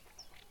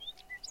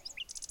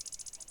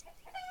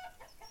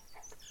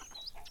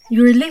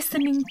You're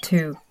listening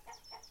to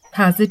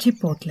Pase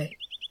Chipotle,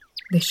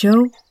 the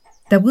show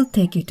that will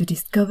take you to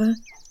discover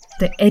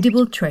the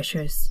edible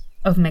treasures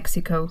of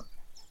Mexico.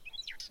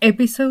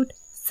 Episode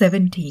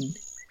 17.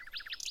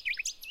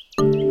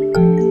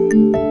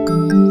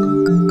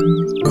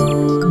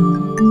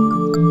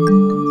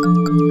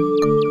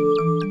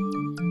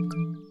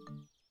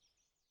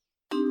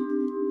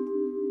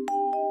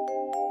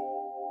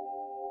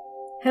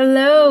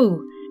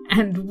 Hello,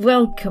 and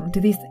welcome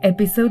to this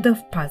episode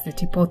of Pase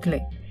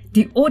Chipotle,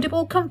 the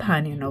audible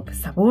companion of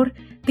Sabor.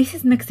 This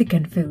is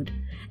Mexican Food,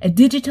 a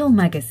digital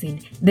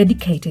magazine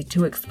dedicated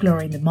to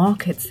exploring the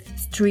markets,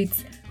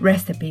 streets,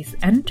 recipes,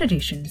 and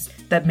traditions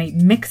that made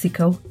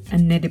Mexico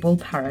an edible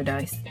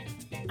paradise.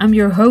 I'm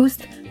your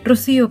host,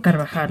 Rocío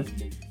Carvajal,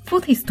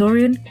 food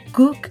historian,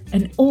 cook,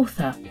 and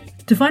author.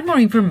 To find more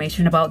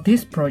information about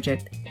this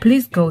project,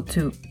 please go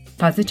to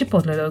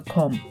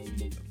pasechipotle.com.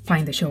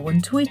 Find the show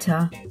on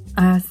Twitter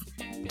as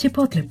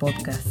Chipotle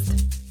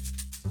Podcast.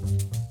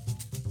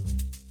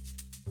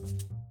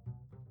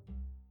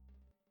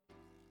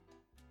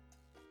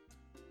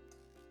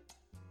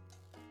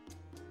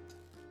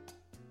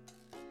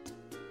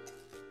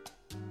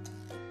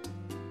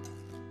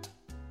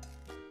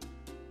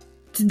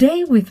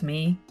 Today with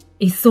me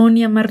is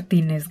Sonia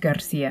Martinez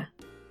Garcia.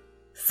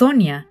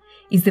 Sonia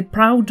is the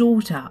proud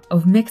daughter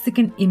of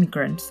Mexican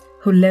immigrants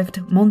who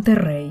left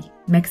Monterrey,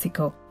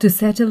 Mexico, to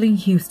settle in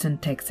Houston,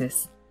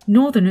 Texas.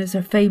 Northerners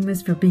are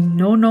famous for being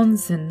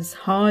no-nonsense,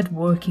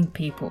 hard-working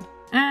people,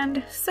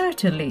 and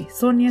certainly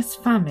Sonia's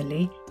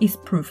family is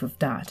proof of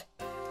that.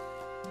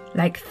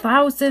 Like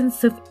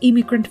thousands of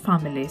immigrant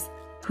families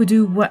who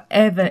do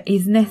whatever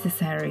is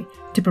necessary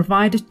to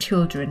provide their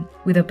children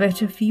with a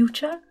better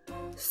future,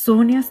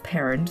 Sonia's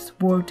parents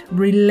worked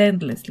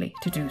relentlessly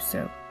to do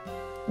so.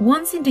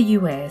 Once in the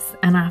US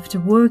and after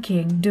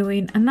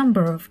doing a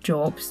number of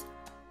jobs,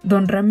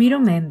 Don Ramiro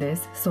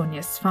Mendez,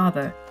 Sonia's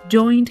father,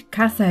 joined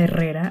Casa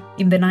Herrera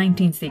in the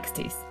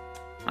 1960s,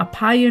 a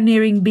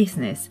pioneering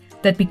business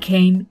that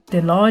became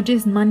the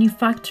largest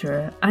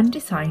manufacturer and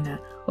designer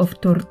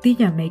of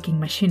tortilla-making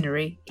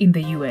machinery in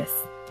the US.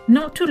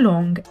 Not too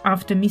long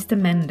after Mr.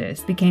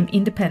 Mendez became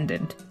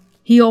independent,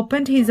 he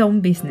opened his own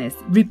business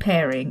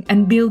repairing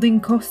and building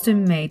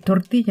custom-made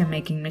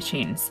tortilla-making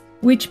machines,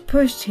 which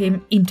pushed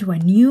him into a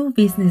new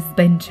business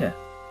venture,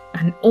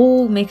 an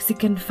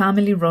all-Mexican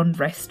family-run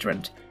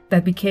restaurant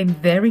that became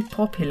very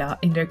popular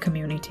in their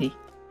community.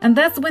 And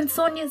that's when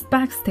Sonia's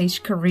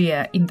backstage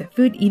career in the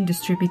food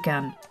industry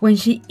began, when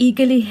she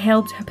eagerly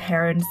helped her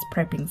parents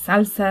prepping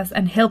salsas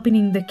and helping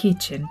in the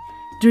kitchen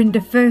during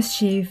the first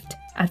shift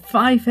at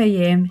 5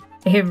 a.m.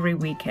 every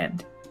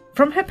weekend.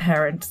 From her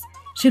parents,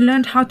 she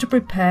learned how to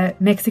prepare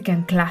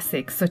Mexican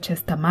classics such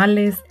as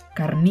tamales,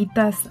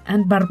 carnitas,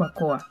 and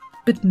barbacoa.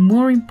 But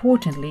more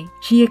importantly,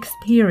 she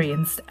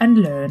experienced and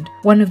learned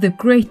one of the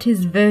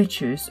greatest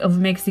virtues of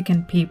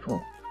Mexican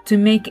people, to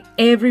make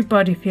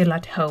everybody feel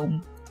at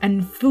home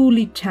and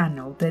fully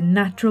channel the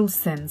natural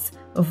sense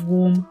of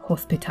warm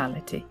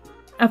hospitality.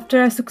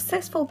 After a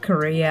successful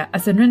career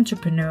as an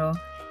entrepreneur,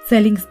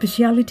 selling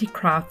specialty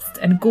crafts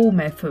and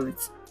gourmet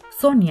foods,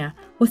 Sonia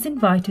was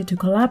invited to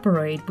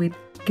collaborate with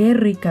Que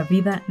Rica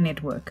Vida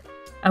Network,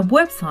 a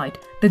website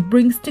that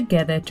brings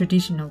together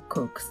traditional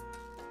cooks.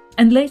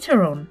 And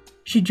later on,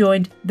 she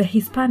joined the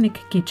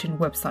Hispanic Kitchen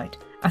website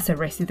as a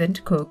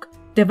resident cook,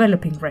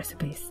 developing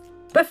recipes.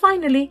 But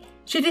finally,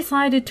 she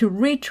decided to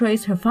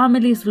retrace her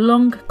family's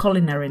long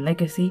culinary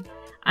legacy,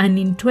 and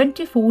in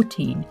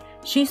 2014,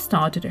 she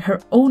started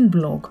her own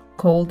blog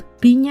called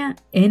Piña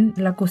en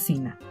la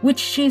Cocina, which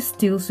she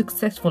still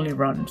successfully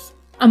runs.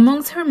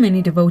 Amongst her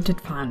many devoted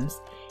fans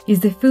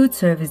is the food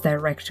service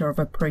director of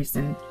a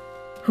prison,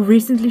 who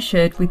recently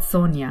shared with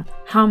Sonia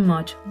how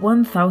much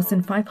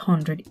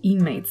 1,500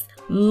 inmates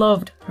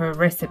loved her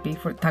recipe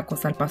for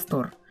tacos al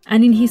pastor,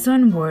 and in his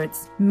own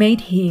words,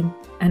 made him,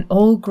 an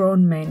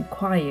all-grown man,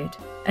 quiet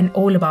and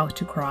all about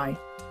to cry.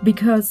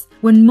 Because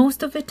when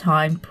most of the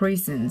time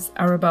prisons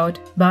are about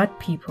bad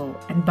people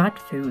and bad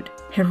food,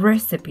 her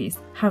recipes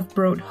have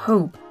brought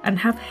hope and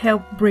have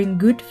helped bring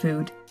good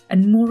food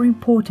and, more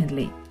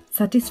importantly,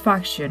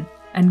 satisfaction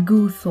and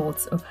good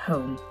thoughts of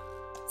home.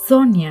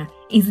 Sonia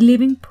is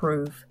living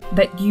proof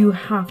that you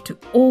have to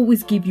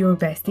always give your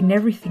best in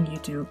everything you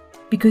do,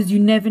 because you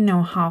never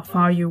know how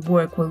far your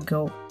work will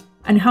go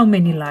and how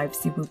many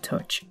lives it will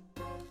touch.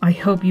 I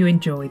hope you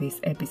enjoy this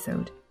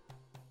episode.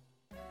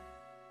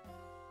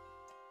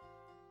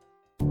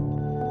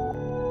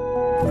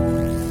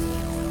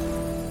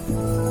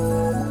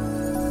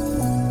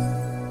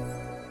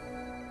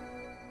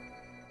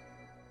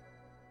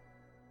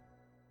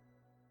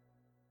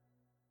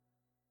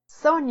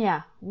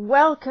 Sonia,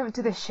 welcome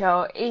to the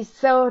show. It's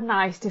so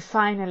nice to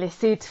finally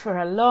sit for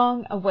a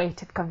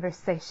long-awaited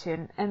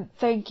conversation, and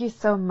thank you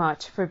so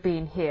much for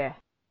being here.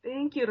 Thank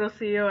Thank you,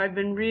 Rocio. I've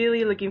been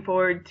really looking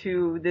forward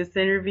to this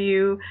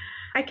interview.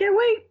 I can't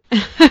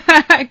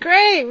wait.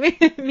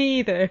 Great,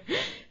 me either.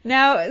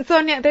 Now,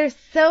 Sonia, there's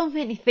so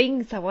many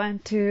things I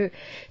want to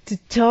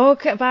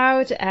talk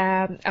about.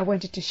 I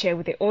wanted to share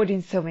with the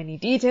audience so many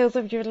details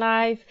of your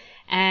life.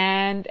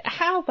 And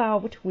how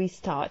about we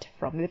start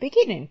from the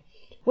beginning?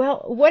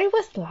 Well, what it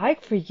was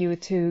like for you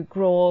to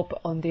grow up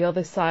on the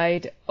other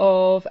side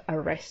of a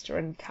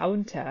restaurant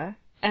counter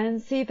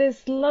and see the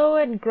slow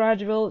and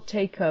gradual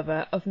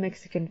takeover of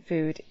Mexican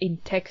food in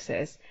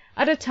Texas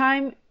at a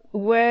time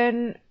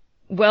when,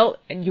 well,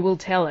 and you will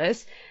tell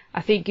us,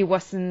 I think it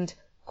wasn't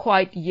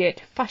quite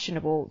yet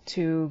fashionable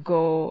to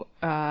go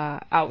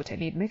out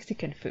and eat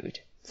Mexican food.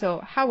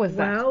 So how was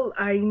that? Well,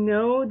 I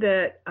know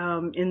that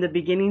in the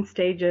beginning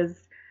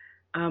stages,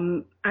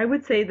 I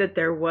would say that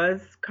there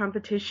was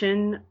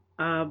competition,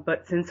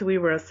 but since we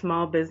were a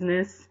small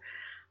business,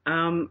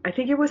 I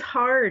think it was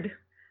hard.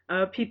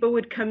 People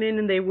would come in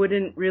and they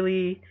wouldn't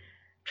really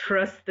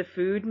trust the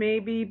food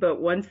maybe, but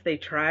once they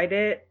tried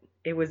it,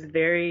 it was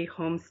very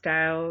home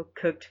style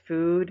cooked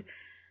food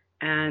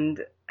and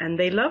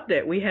they loved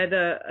it. We had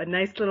a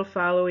nice little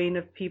following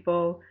of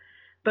people,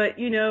 but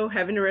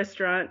having a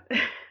restaurant,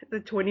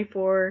 the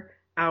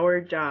 24-hour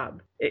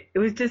job. It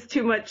was just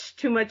too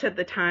much at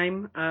the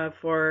time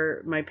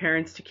for my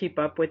parents to keep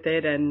up with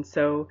it, and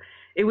so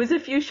it was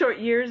a few short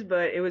years,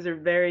 but it was a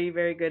very,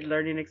 very good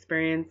learning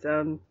experience.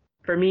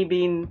 For me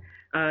being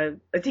a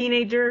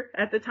teenager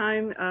at the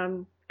time,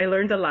 I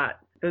learned a lot.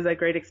 It was a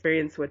great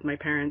experience with my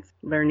parents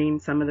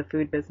learning some of the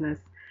food business.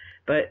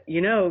 But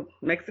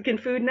Mexican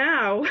food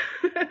now,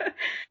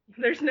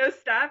 there's no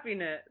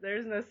stopping it.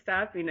 There's no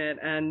stopping it.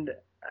 And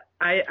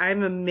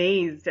I'm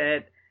amazed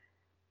at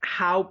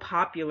how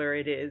popular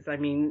it is. I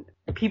mean,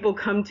 people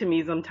come to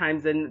me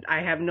sometimes and I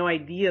have no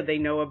idea they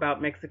know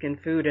about Mexican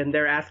food and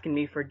they're asking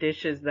me for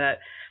dishes that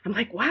I'm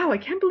like, wow, I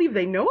can't believe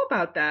they know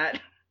about that.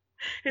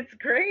 It's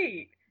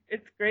great.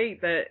 It's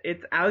great that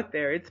it's out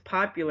there. It's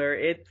popular.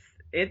 It's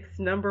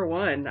number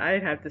one,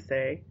 I'd have to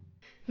say.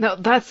 No,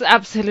 that's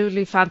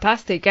absolutely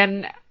fantastic.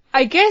 And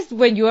I guess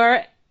when you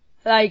are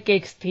like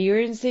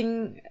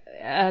experiencing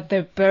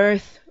the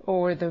birth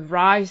or the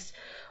rise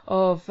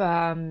of,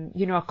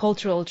 a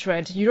cultural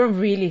trend, you don't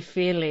really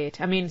feel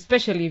it. I mean,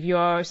 especially if you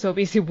are so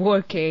busy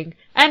working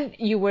and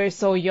you were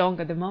so young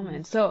at the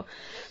moment. So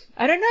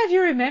I don't know if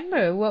you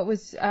remember what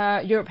was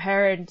your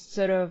parents'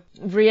 sort of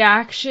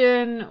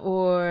reaction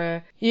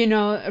or,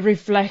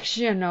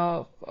 reflection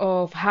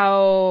of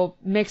how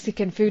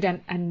Mexican food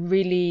and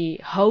really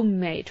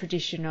homemade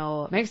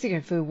traditional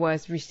Mexican food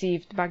was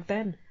received back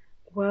then.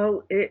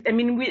 Well,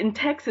 in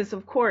Texas,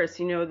 of course,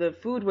 the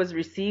food was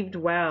received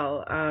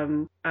well.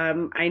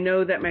 I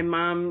know that my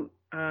mom,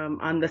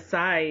 on the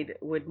side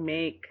would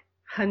make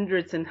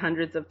hundreds and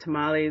hundreds of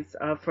tamales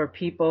for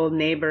people,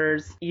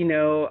 neighbors,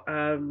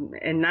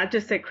 and not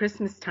just at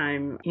Christmas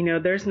time.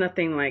 There's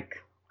nothing like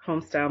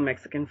homestyle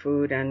Mexican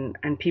food,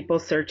 and people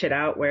search it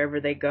out wherever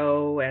they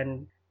go,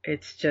 and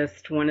it's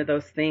just one of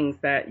those things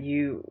that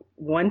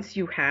once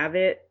you have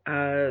it,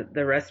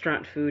 the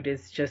restaurant food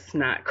is just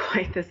not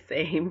quite the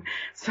same.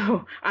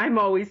 So I'm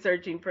always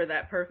searching for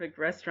that perfect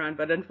restaurant,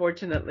 but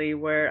unfortunately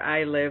where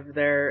I live,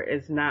 there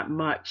is not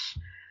much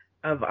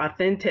of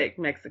authentic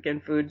Mexican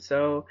food.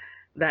 So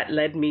that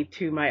led me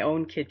to my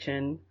own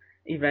kitchen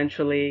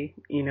eventually,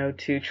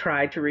 to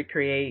try to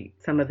recreate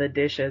some of the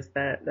dishes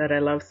that I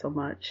love so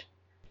much.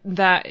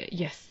 That,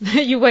 yes,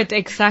 you went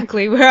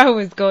exactly where I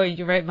was going.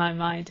 You read my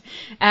mind.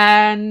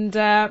 And,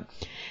 there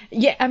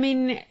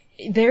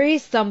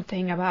is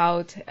something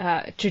about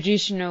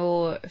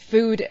traditional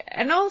food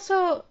and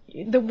also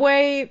the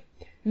way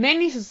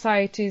many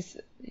societies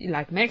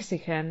like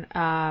Mexican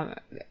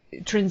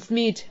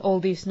transmit all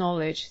this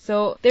knowledge.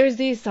 So there's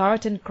this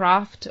art and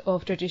craft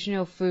of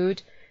traditional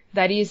food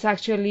that is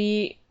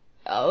actually,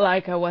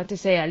 like I want to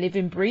say, a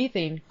living,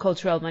 breathing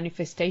cultural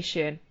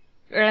manifestation.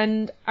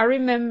 And I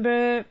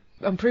remember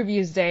on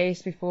previous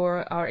days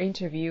before our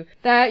interview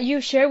that you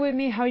shared with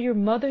me how your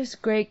mother's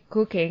great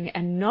cooking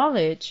and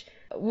knowledge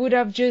would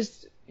have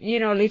just,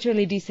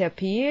 literally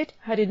disappeared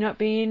had it not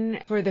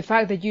been for the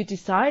fact that you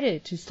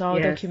decided to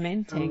start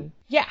documenting.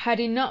 Had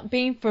it not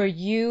been for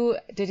you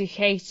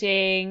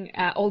dedicating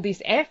all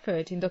this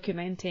effort in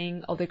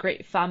documenting all the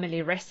great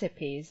family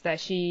recipes that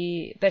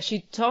she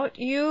taught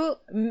you,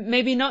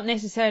 maybe not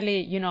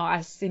necessarily,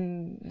 as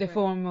in the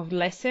form of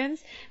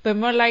lessons, but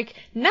more like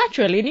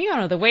naturally,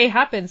 the way it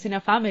happens in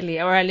a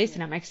family, or at least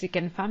in a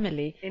Mexican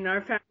family. In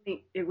our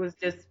family, it was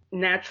just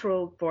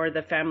natural for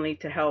the family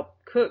to help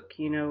cook,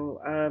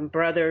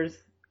 brothers,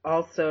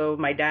 also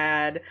my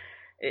dad.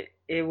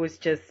 It was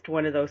just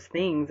one of those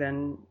things.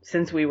 And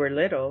since we were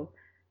little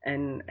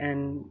and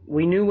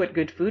we knew what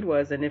good food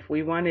was, and if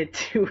we wanted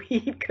to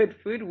eat good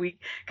food, we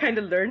kind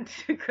of learned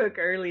to cook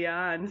early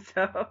on.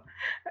 So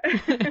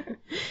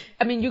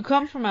you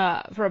come from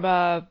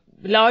a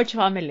large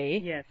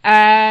family. Yes.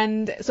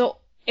 And so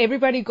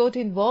everybody got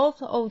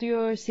involved, all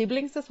your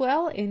siblings as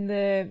well, in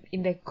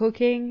the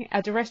cooking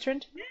at the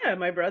restaurant? Yeah,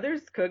 my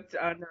brothers cooked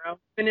on their own,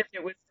 even if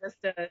it was just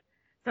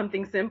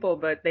something simple,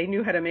 but they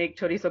knew how to make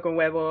chorizo con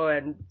huevo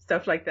and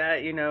stuff like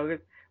that.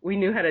 We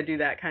knew how to do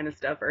that kind of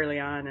stuff early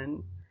on,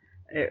 and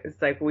it was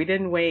like we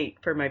didn't wait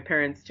for my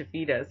parents to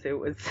feed us. It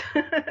was,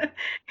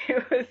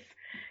 it was,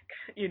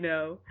 you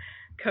know,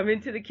 come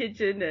into the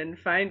kitchen and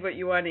find what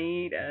you want to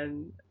eat,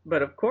 and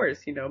but of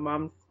course,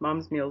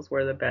 mom's meals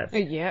were the best.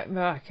 Yeah,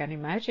 well, I can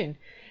imagine.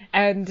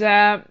 And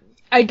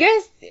I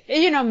guess,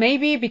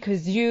 maybe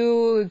because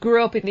you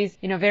grew up in this,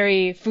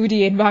 very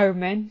foodie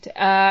environment,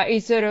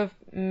 it sort of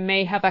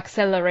may have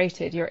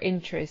accelerated your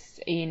interest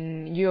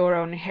in your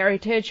own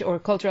heritage or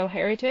cultural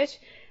heritage.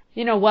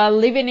 While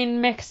living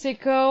in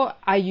Mexico,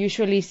 I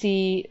usually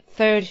see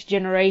third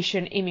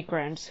generation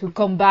immigrants who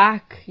come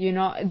back,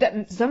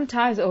 that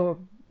sometimes or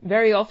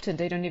very often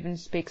they don't even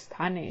speak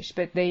Spanish,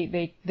 but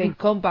they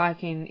come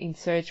back in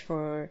search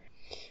for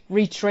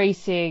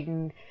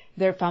retracing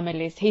their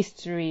family's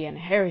history and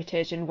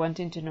heritage and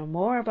wanting to know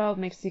more about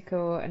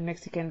Mexico and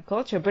Mexican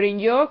culture. But in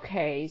your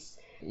case,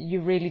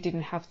 you really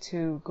didn't have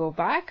to go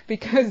back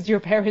because your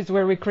parents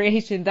were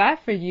recreating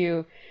that for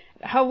you.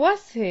 How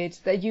was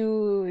it that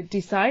you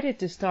decided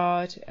to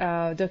start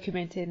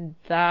documenting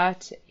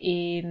that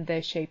in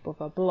the shape of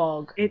a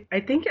blog?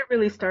 I think it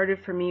really started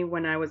for me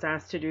when I was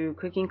asked to do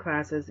cooking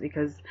classes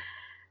because,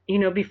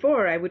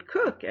 before I would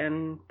cook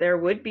and there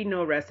would be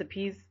no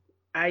recipes.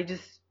 I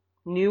just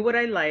knew what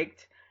I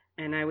liked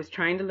and I was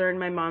trying to learn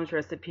my mom's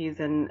recipes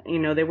and,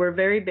 they were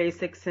very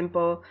basic,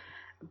 simple,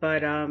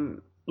 but,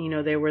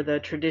 they were the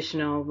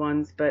traditional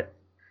ones. But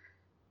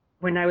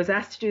when I was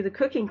asked to do the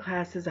cooking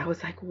classes, I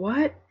was like,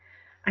 what?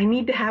 I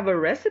need to have a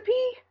recipe?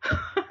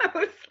 I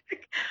was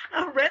like,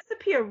 a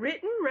recipe, a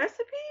written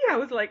recipe? I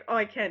was like, oh,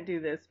 I can't do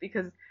this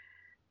because,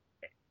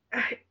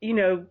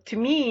 to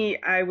me,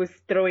 I was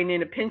throwing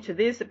in a pinch of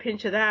this, a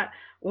pinch of that.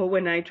 Well,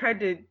 when I tried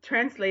to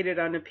translate it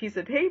on a piece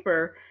of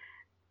paper,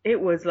 it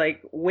was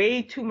like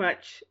way too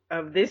much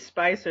of this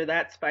spice or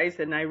that spice.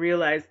 And I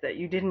realized that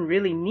you didn't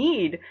really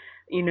need,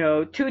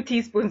 2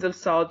 teaspoons of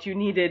salt. You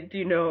needed,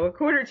 a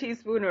quarter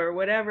teaspoon or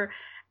whatever.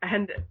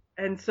 And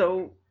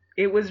so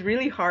it was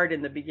really hard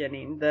in the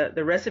beginning.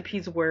 The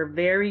recipes were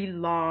very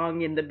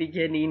long in the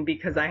beginning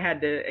because I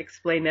had to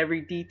explain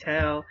every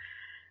detail.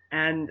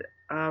 And,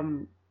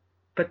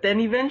 but then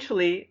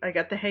eventually I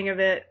got the hang of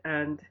it,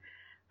 and,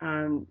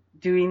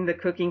 doing the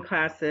cooking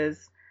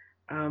classes,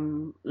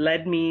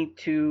 led me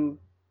to,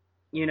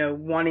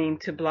 wanting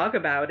to blog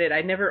about it.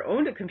 I never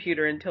owned a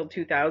computer until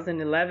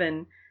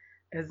 2011.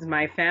 As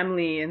my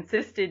family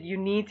insisted, you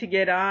need to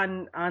get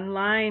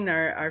online.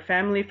 Our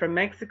family from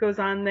Mexico's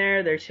on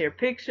there. They share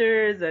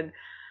pictures. And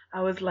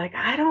I was like,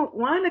 I don't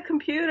want a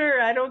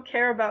computer. I don't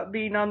care about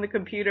being on the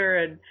computer.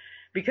 And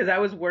because I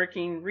was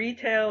working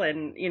retail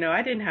and,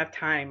 I didn't have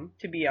time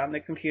to be on the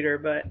computer.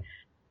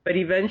 But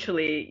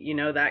eventually,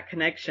 that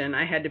connection,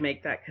 I had to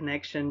make that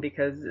connection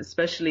because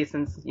especially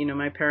since,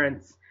 my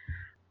parents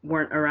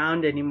weren't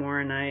around anymore,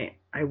 and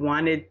I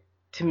wanted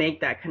to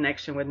make that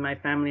connection with my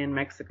family in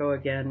Mexico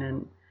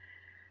again.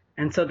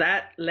 And so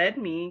that led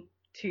me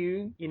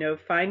to,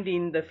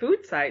 finding the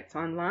food sites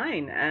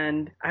online.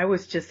 And I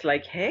was just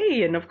like,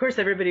 hey, and of course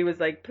everybody was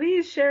like,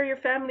 please share your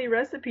family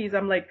recipes.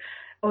 I'm like,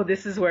 oh,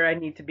 this is where I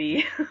need to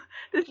be.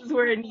 This is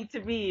where I need to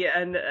be.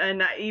 And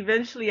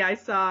eventually I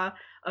saw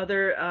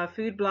other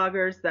food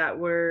bloggers that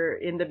were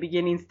in the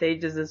beginning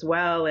stages as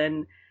well.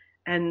 And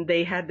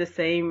they had the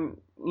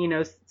same,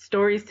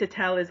 stories to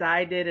tell as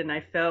I did. And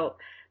I felt,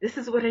 this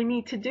is what I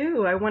need to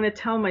do. I want to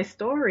tell my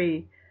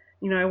story.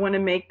 I want to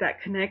make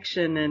that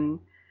connection,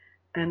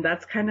 and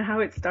that's kind of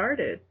how it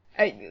started.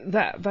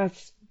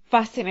 That's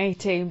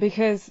fascinating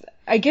because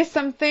I guess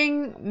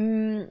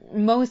something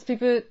most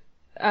people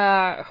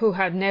who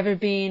have never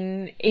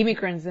been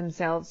immigrants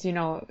themselves,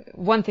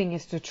 one thing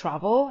is to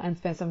travel and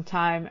spend some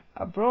time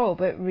abroad,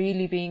 but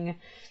really being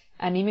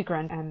an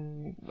immigrant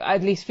and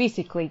at least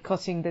physically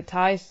cutting the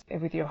ties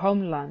with your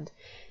homeland,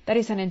 that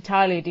is an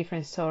entirely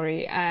different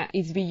story.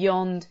 It's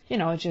beyond,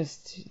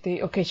 just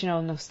the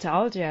occasional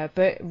nostalgia,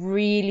 but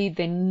really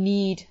the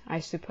need, I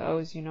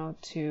suppose,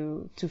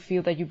 to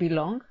feel that you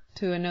belong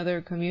to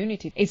another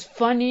community. It's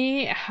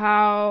funny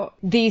how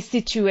this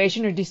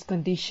situation or this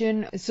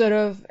condition sort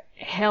of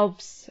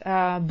helps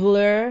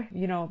blur,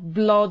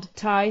 blood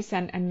ties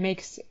and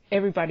makes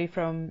everybody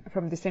from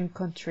the same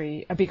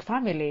country a big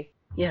family.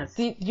 Yes.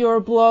 Did your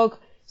blog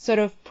sort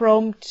of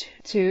prompt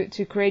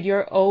to create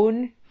your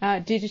own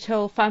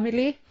digital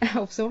family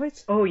of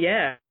sorts? Oh,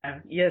 yeah.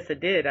 Yes, it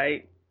did.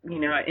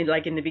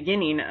 Like in the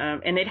beginning,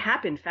 and it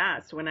happened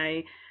fast when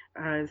I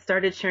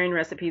started sharing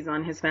recipes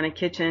on Hispanic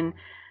Kitchen.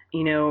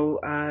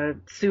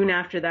 Soon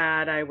after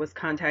that, I was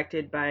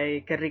contacted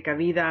by Que Rica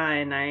Vida,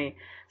 and I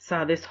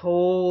saw this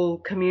whole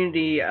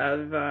community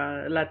of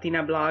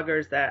Latina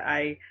bloggers that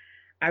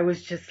I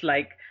was just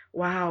like,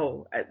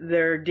 wow,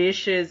 their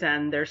dishes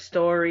and their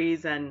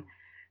stories, and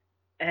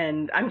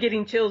I'm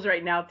getting chills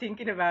right now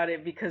thinking about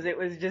it because it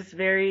was just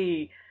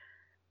I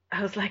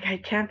was like, I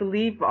can't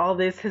believe all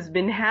this has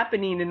been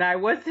happening, and I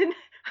wasn't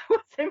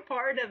wasn't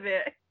part of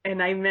it.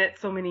 And I met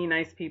so many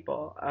nice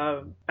people.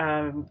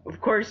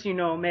 Of course, you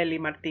know Meli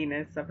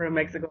Martinez from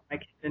Mexico My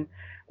Kitchen.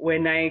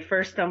 When I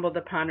first stumbled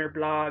upon her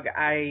blog,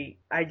 I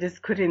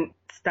just couldn't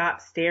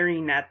stop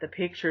staring at the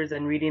pictures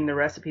and reading the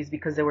recipes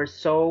because they were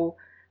so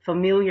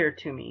familiar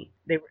to me.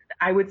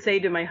 I would say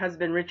to my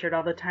husband Richard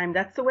all the time,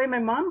 "That's the way my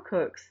mom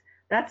cooks.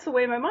 That's the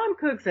way my mom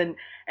cooks." And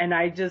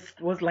I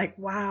just was like,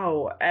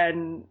 wow.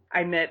 And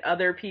I met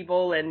other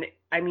people, and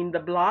I mean, the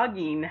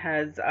blogging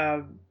has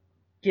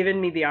given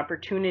me the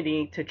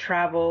opportunity to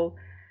travel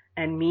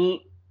and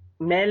meet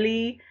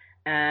Meli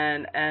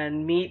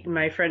and meet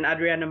my friend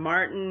Adriana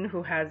Martin,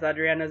 who has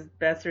Adriana's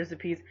Best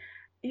Recipes.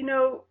 You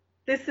know,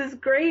 this is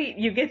great.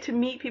 You get to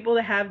meet people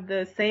that have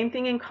the same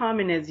thing in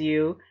common as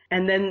you,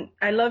 and then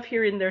I love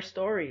hearing their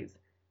stories.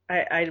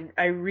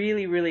 I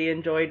really, really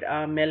enjoyed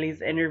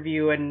Meli's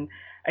interview, and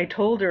I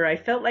told her I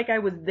felt like I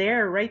was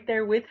there, right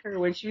there with her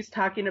when she was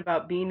talking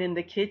about being in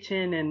the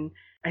kitchen, and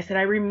I said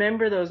I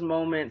remember those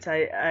moments.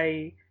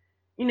 You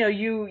know,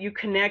 you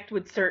connect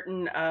with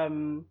certain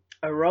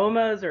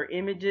aromas or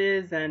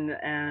images,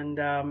 and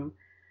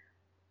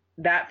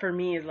that for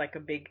me is like a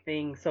big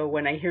thing. So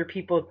when I hear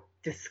people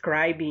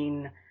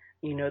describing,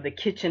 you know, the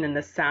kitchen and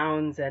the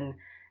sounds, and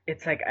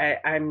it's like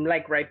I'm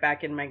like right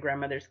back in my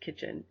grandmother's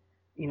kitchen.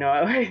 You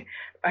know,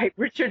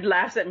 Richard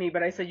laughs at me,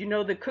 but I said, you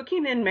know, the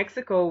cooking in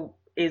Mexico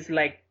is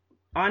like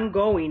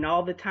ongoing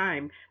all the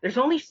time. There's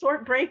only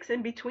short breaks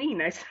in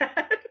between. I said,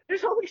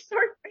 there's only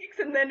short breaks,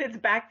 and then it's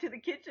back to the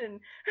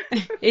kitchen.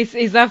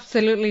 It's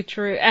absolutely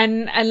true,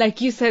 and like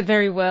you said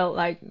very well,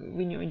 like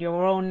when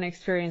your own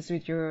experience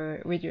with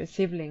your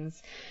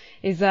siblings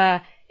is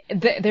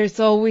there's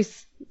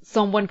always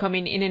someone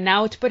coming in and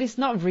out, but it's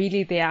not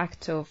really the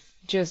act of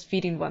just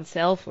feeding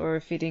oneself or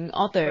feeding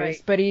others,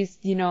 Right. but it's,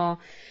 you know,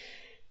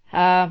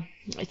 and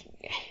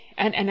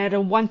I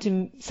don't want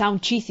to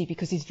sound cheesy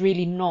because it's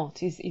really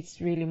not.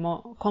 It's really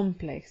more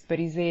complex, but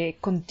it's a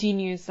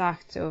continuous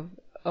act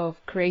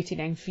of creating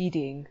and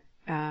feeding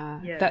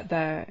Yes.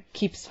 that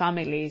keeps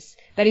families.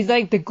 That is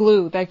like the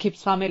glue that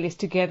keeps families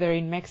together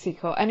in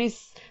Mexico, and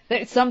it's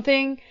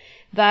something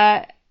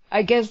that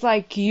I guess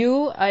like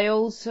you, I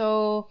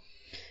also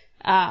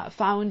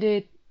found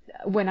it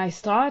when I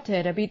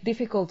started a bit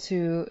difficult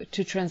to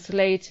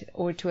translate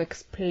or to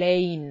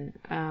explain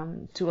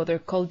to other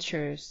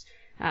cultures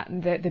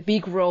the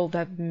big role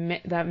that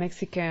that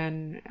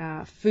Mexican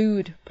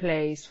food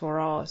plays for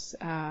us.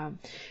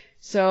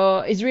 So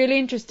it's really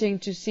interesting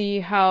to see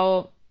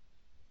how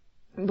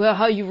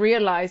you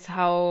realize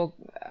how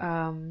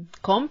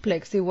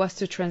complex it was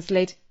to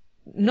translate,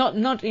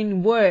 not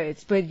in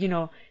words, but you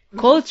know,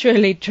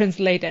 culturally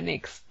translate and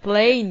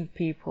explain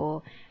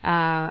people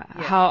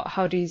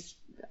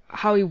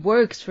how it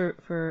works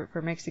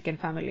for Mexican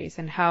families,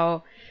 and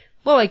how,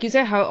 well, like you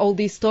said, how all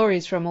these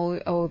stories from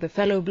all the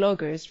fellow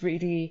bloggers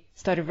really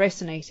started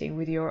resonating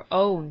with your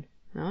own,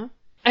 no?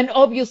 And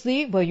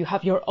obviously, well, you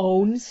have your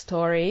own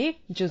story,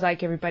 just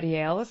like everybody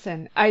else,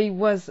 and I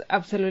was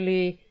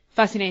absolutely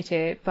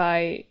fascinated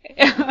by,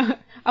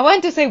 I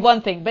want to say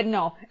one thing, but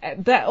no,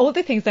 all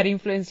the things that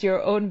influence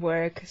your own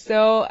work.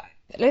 So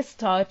let's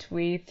start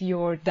with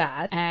your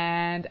dad.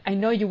 And I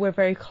know you were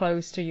very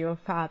close to your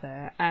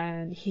father,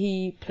 and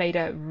he played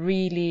a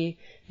really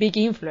big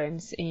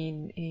influence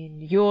in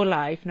your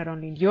life, not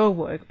only in your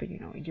work, but, you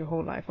know, in your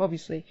whole life,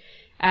 obviously.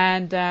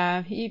 And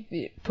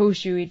he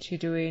pushed you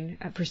into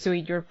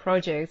pursuing your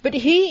projects. But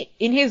he,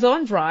 in his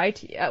own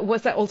right,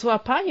 was also a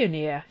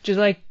pioneer, just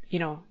like, you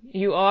know,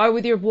 you are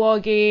with your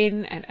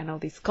blogging and all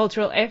this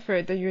cultural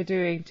effort that you're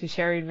doing to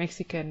sharing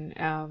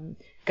Mexican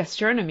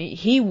gastronomy.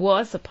 He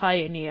was a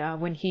pioneer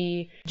when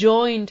he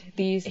joined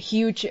this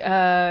huge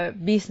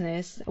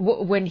business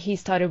when he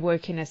started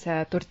working as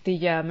a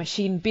tortilla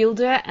machine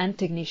builder and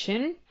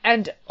technician.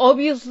 And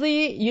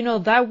obviously, you know,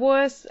 that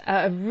was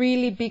a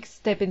really big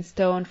stepping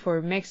stone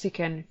for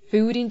Mexican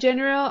food in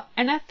general,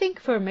 and I think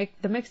for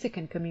the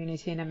Mexican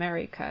community in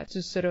America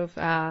to sort of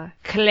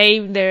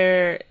claim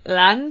their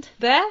land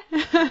there.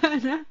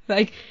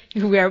 Like,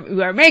 we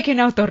are making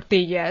our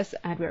tortillas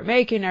and we're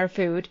making our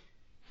food,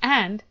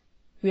 and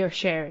we are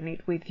sharing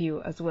it with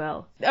you as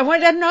well. I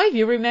don't know if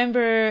you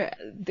remember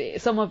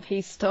some of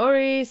his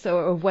stories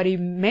or what it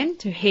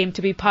meant to him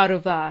to be part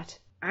of that.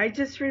 I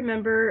just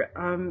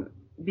remember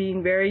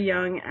being very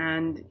young,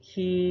 and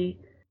he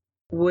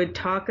would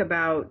talk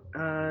about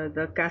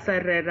the Casa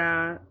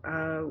Herrera,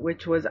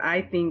 which was,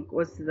 I think,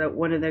 was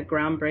one of the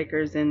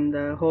groundbreakers in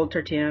the whole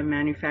tortilla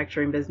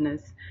manufacturing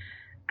business.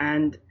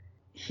 And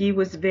he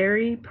was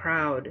very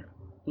proud.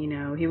 You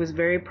know, he was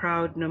very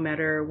proud no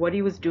matter what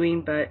he was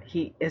doing, but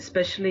he,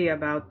 especially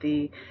about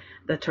the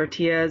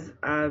tortillas,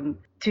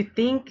 to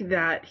think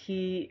that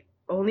he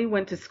only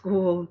went to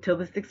school till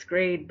the 6th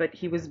grade, but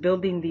he was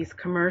building these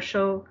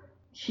commercial,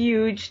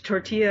 huge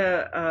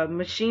tortilla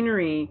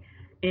machinery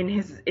in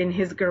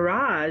his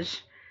garage,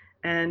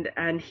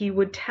 and he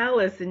would tell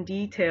us in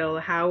detail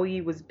how he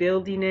was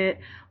building it,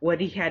 what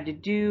he had to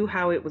do,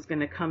 how it was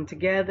going to come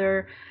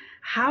together.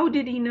 how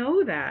did he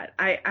know that?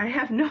 I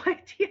have no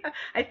idea.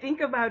 I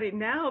think about it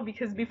now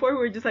because before we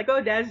were just like,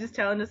 oh, Dad's just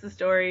telling us a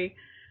story.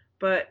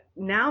 But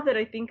now that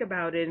I think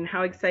about it and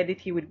how excited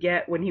he would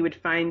get when he would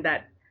find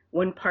that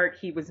one part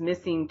he was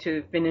missing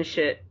to finish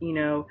it,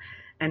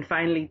 and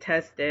finally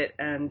test it.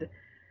 And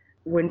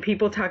when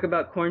people talk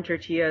about corn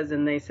tortillas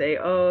and they say,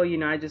 oh,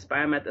 I just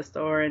buy them at the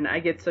store, and I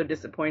get so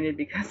disappointed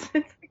because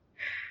it's like,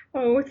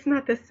 oh, it's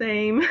not the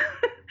same.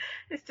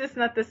 It's just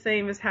not the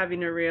same as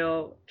having a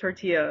real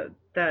tortilla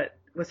that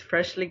was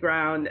freshly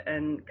ground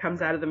and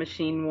comes out of the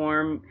machine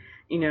warm.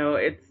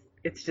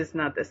 It's just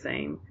not the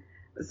same.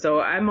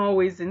 So I'm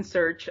always in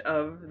search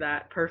of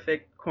that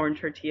perfect corn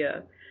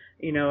tortilla.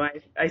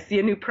 I see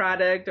a new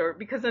product, or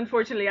because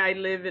unfortunately I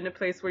live in a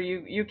place where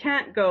you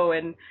can't go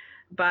and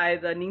buy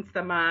the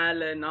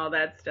nixtamal and all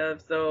that stuff.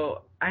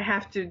 So I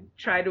have to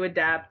try to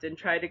adapt and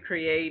try to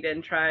create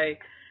and try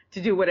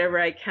to do whatever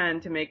I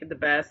can to make it the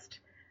best.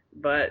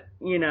 But,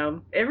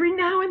 every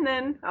now and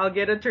then I'll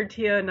get a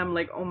tortilla and I'm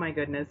like, oh my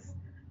goodness,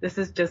 this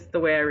is just the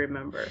way I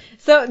remember.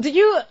 So did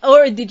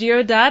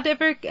your dad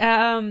ever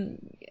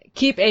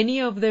keep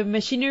any of the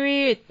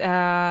machinery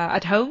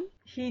at home?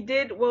 He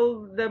did.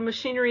 Well, the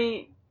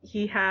machinery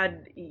he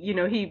had,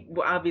 he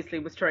obviously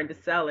was trying to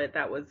sell it.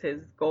 That was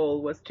his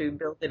goal, was to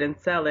build it and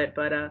sell it.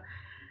 But,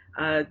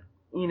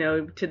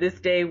 to this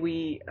day,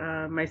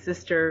 my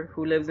sister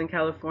who lives in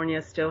California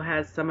still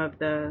has some of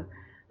the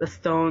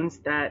stones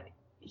that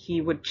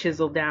he would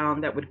chisel down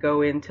that would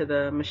go into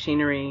the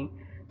machinery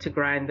to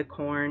grind the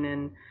corn.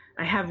 And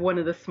I have one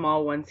of the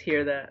small ones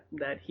here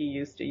that he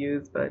used to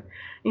use. But,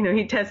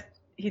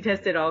 he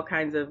tested all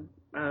kinds of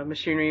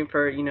machinery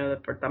for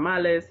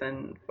tamales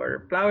and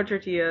for flour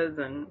tortillas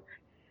and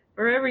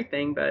for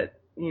everything. But,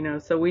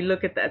 so we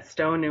look at that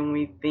stone and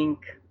we think,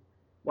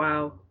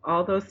 wow,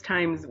 all those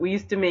times we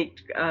used to make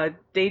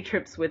day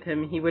trips with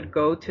him. He would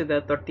go to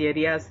the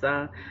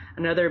tortillerias.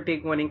 Another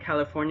big one in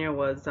California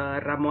was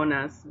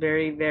Ramona's,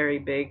 very, very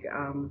big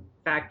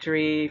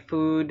factory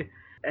food.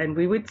 And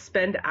we would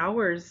spend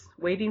hours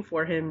waiting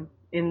for him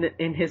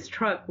in his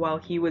truck while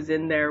he was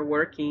in there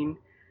working.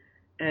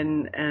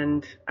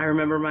 And I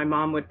remember my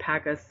mom would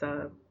pack us,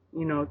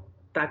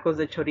 tacos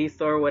de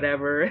chorizo or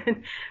whatever,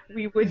 and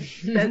we would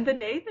spend the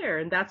day there,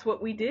 and that's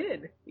what we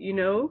did.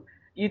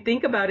 You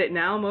think about it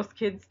now, most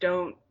kids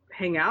don't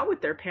hang out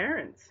with their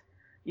parents,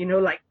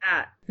 like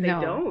that. They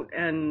don't.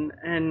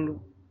 And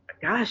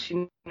gosh,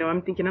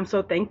 I'm thinking I'm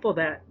so thankful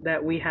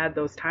that we had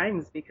those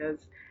times, because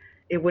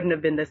it wouldn't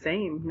have been the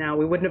same. Now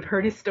we wouldn't have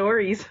heard his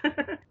stories.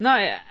 No,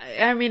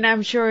 I mean,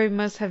 I'm sure it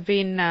must have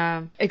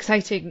been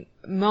exciting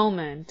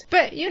moment.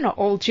 But,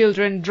 all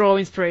children draw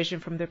inspiration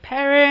from their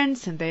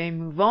parents and they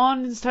move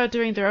on and start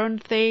doing their own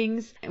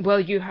things. Well,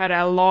 you had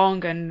a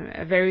long and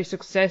a very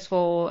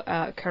successful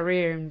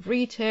career in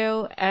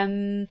retail.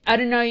 And I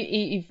don't know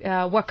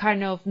if what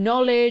kind of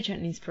knowledge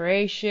and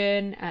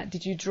inspiration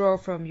did you draw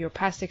from your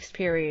past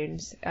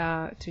experience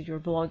to your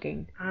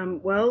blogging?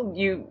 Well,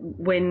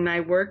 when I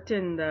worked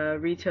in the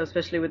retail,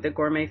 especially with the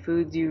gourmet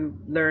foods, you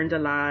learned a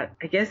lot,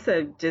 I guess,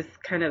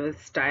 just kind of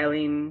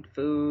styling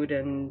food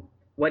and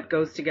what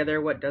goes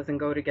together, what doesn't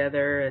go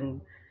together.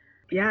 And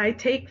yeah, I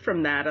take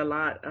from that a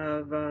lot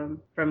of,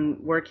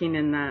 from working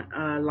in that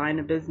line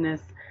of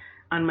business.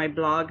 On my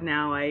blog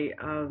now,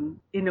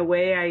 in a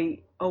way, I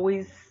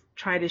always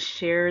try to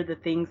share the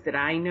things that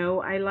I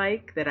know I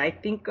like, that I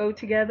think go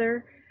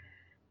together,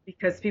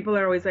 because people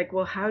are always like,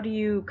 well, how do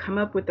you come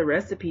up with the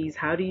recipes?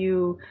 I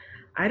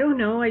don't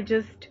know.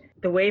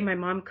 The way my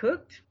mom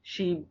cooked,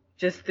 she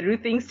just threw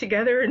things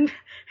together and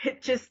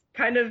it just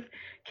kind of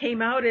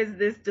came out as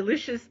this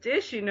delicious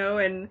dish,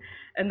 and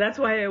that's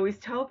why I always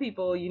tell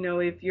people,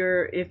 if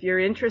you're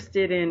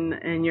interested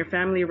in your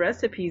family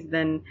recipes,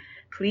 then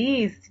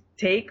please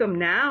take them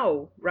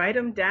now, write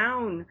them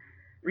down,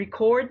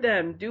 record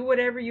them, do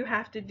whatever you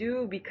have to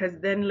do, because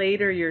then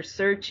later you're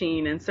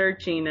searching and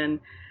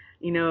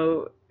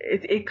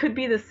it could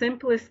be the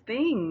simplest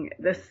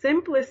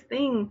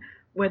thing,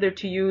 whether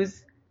to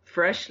use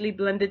freshly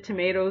blended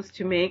tomatoes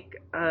to make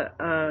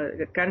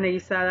carne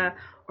guisada,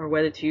 or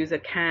whether to use a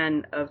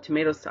can of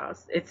tomato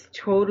sauce. It's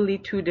totally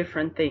two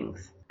different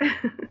things.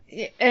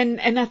 And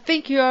I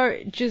think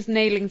you're just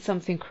nailing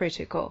something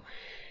critical.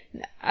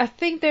 I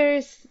think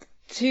there's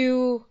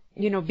two,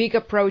 big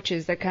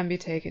approaches that can be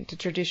taken to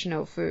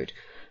traditional food.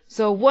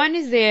 So one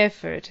is the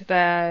effort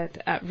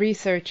that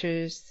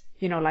researchers,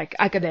 like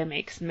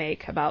academics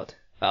make about,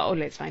 oh,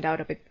 let's find out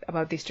a bit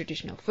about this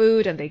traditional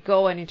food, and they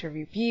go and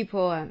interview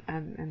people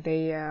and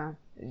they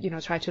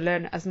try to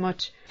learn as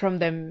much from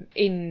them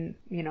in,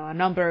 a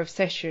number of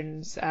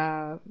sessions,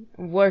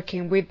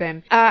 working with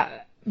them.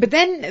 But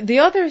then the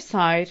other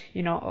side,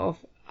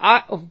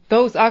 of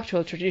those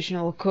actual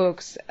traditional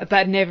cooks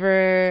that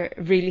never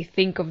really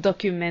think of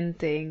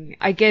documenting,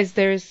 I guess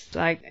there's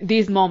like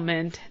this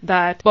moment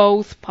that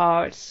both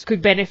parts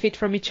could benefit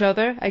from each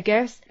other, I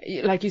guess.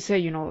 Like you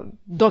say,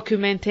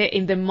 document it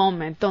in the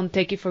moment. Don't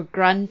take it for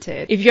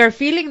granted. If you're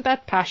feeling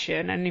that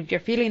passion and if you're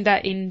feeling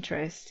that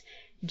interest,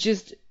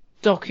 just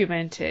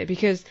document it,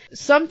 because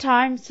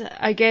sometimes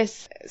I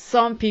guess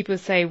some people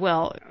say,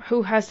 well,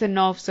 who has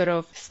enough sort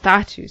of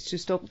status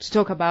to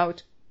talk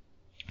about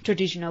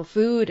traditional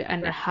food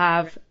and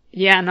have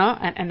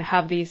and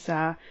have this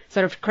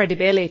sort of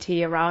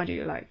credibility around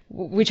you, like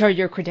which are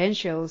your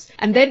credentials?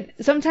 And then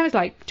sometimes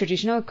like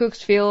traditional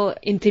cooks feel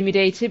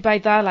intimidated by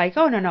that, like,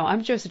 oh no,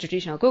 I'm just a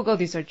traditional cook, oh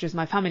these are just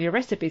my family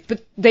recipes,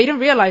 but they don't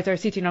realize they're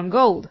sitting on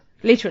gold,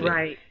 literally.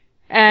 Right.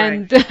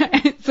 And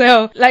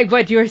so, like,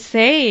 what you're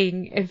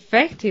saying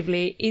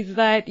effectively is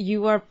that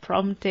you are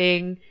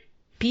prompting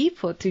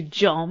people to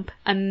jump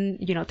and,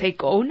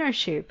 take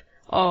ownership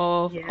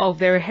of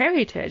their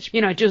heritage,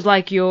 just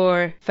like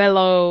your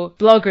fellow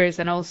bloggers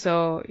and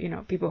also,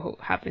 people who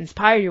have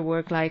inspired your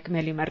work, like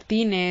Meli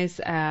Martinez,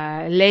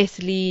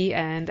 Leslie,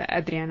 and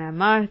Adriana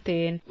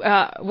Martin.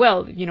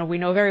 We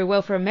know very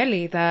well from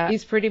Meli that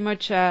it's pretty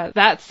much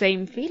that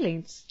same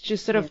feeling.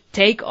 Just sort of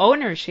take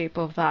ownership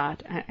of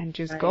that and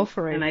just go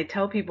for it. And I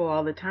tell people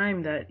all the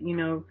time that,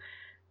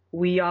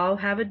 we all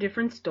have a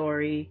different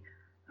story.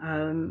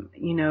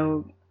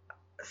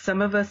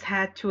 Some of us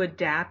had to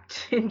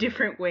adapt in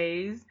different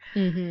ways.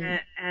 Mm-hmm.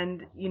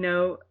 And,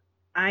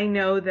 I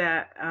know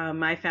that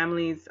my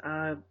family's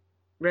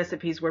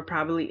recipes were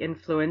probably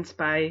influenced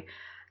by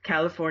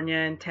California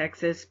and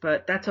Texas,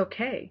 but that's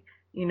okay.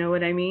 You know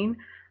what I mean?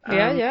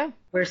 Yeah.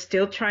 We're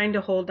still trying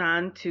to hold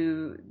on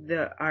to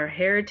our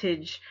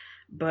heritage,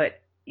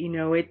 but,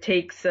 it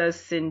takes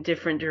us in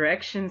different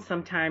directions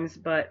sometimes.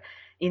 But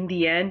in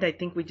the end, I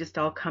think we just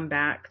all come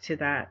back to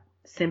that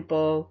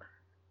simple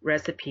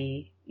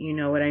recipe. You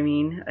know what I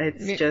mean?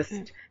 It's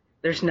just,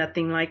 there's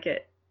nothing like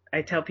it.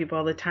 I tell people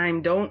all the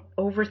time, don't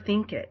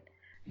overthink it.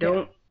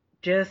 Don't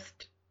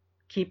just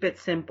keep it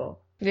simple.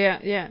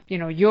 Yeah.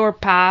 Your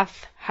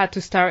path had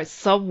to start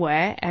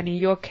somewhere. And in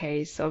your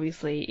case,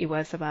 obviously, it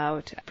was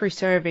about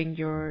preserving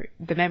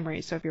the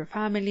memories of your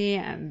family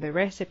and the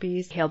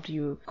recipes, helped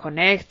you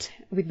connect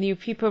with new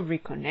people,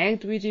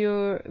 reconnect with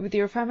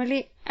your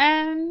family.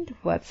 And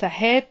what's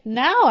ahead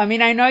now? I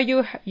mean, I know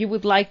you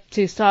would like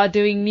to start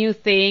doing new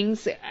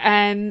things,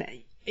 and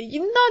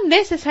not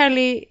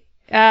necessarily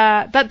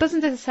that doesn't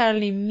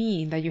necessarily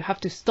mean that you have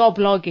to stop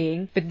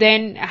blogging, but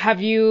then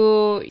have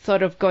you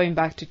thought of going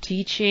back to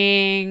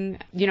teaching?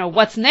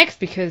 What's next?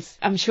 Because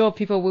I'm sure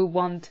people will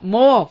want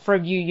more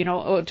from you,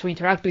 or to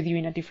interact with you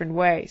in a different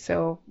way.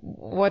 So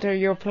what are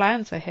your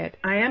plans ahead?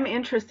 I am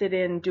interested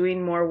in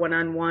doing more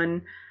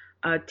one-on-one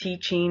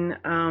teaching.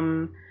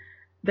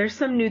 There's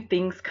some new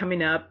things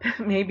coming up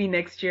maybe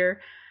next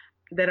year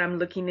that I'm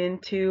looking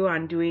into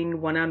on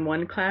doing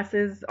one-on-one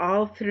classes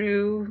all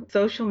through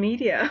social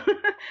media.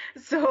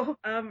 So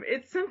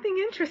it's something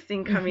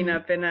interesting coming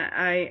up, and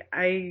I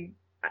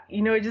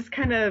it just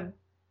kind of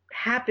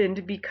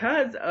happened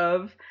because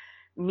of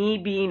me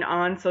being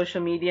on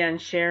social media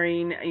and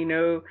sharing.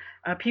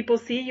 People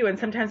see you, and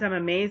sometimes I'm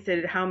amazed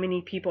at how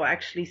many people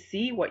actually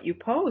see what you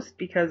post,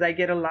 because I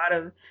get a lot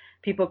of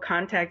people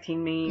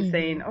contacting me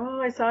saying,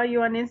 "Oh, I saw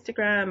you on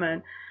Instagram,"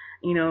 and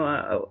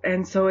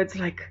and so it's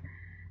like.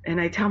 And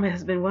I tell my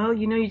husband, well,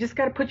 you just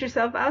got to put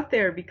yourself out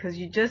there, because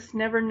you just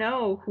never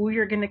know who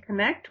you're going to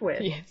connect with.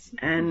 Yes.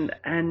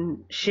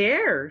 And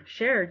share.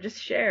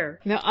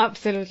 No,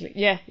 absolutely.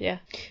 Yeah.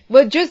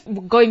 Well, just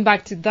going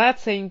back to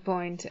that same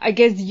point, I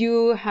guess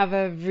you have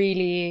a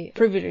really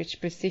privileged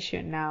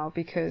position now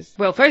because,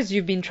 well, first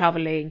you've been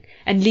traveling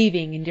and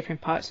living in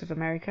different parts of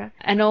America.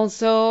 And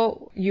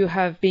also you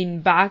have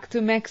been back to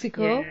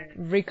Mexico,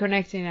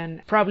 reconnecting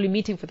and probably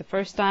meeting for the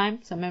first time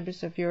some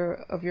members of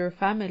your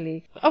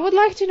family. I would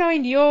like to know,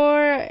 in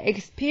your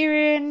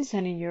experience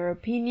and in your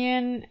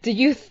opinion, do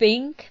you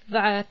think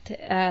that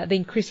the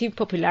increasing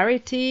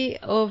popularity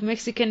of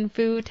Mexican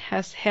food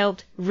has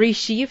helped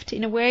reshift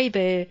in a way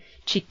the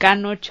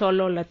Chicano,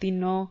 Cholo,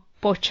 Latino,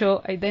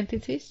 Pocho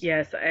identities?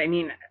 Yes, I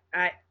mean,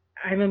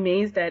 I'm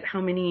amazed at how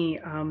many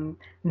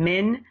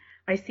men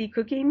I see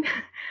cooking.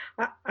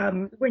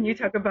 When you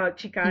talk about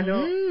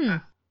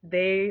Chicano,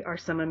 they are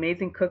some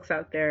amazing cooks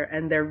out there,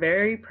 and they're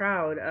very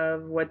proud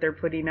of what they're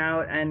putting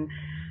out, and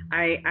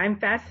I'm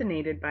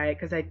fascinated by it,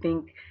 because I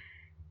think,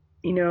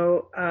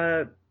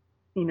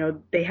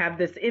 they have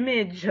this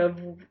image of,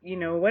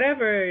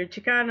 whatever,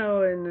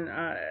 Chicano, and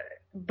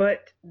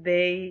but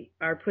they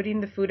are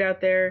putting the food out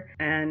there,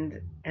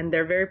 and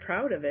they're very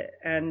proud of it.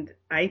 And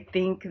I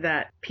think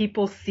that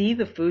people see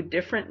the food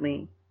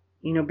differently,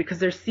 because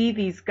they see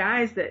these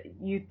guys that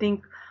you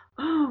think,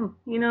 oh,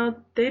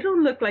 they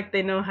don't look like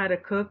they know how to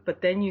cook,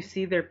 but then you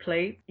see their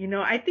plate.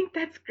 I think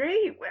that's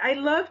great. I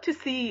love to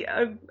see,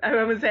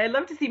 I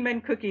love to see men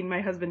cooking.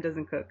 My husband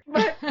doesn't cook.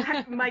 But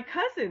my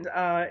cousins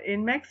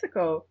in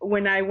Mexico,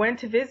 when I went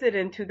to visit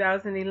in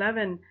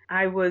 2011,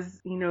 I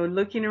was,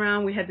 looking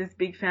around. We had this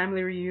big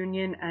family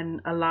reunion,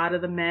 and a lot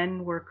of the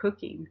men were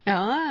cooking.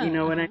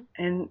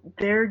 And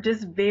they're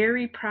just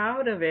very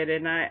proud of it.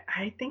 And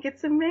I think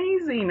it's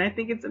amazing.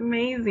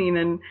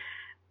 And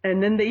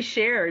And then they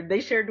shared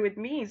with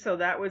me, so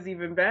that was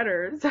even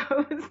better. So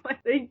it was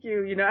like, thank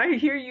you. I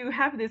hear you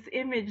have this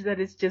image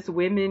that it's just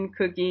women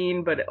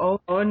cooking, but oh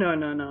no,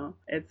 no, no.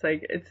 It's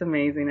like, it's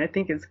amazing. I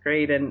think it's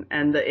great.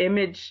 And the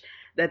image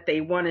that they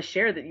want to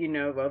share, that,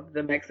 of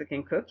the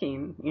Mexican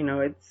cooking,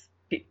 it's,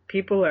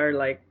 people are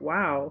like,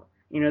 wow.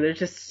 There's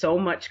just so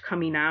much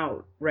coming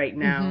out right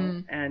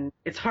now, and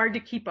it's hard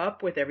to keep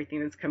up with everything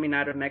that's coming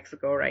out of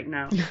Mexico right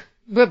now.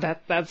 But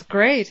that's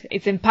great.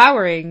 It's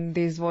empowering,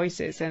 these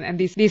voices and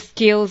these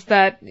skills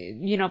that,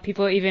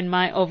 people even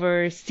might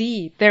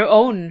oversee their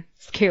own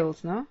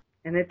skills, no?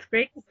 And it's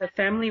great because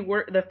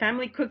the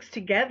family cooks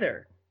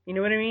together. You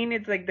know what I mean?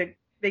 It's like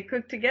they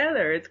cook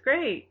together. It's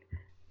great.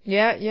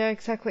 Yeah,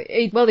 exactly.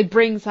 It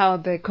brings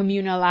out the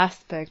communal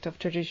aspect of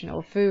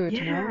traditional food,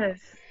 no?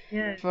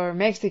 Yes. For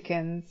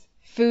Mexicans,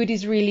 food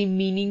is really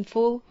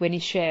meaningful when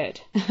it's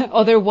shared.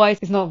 Otherwise,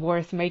 it's not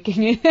worth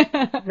making it.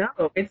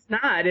 No, it's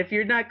not. If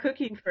you're not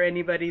cooking for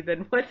anybody,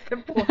 then what's the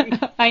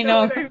point? I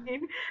know. You know what I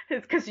mean?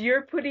 It's because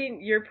you're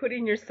putting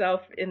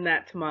yourself in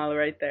that tamale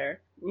right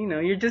there.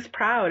 You're just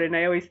proud. And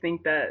I always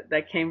think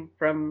that came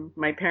from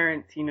my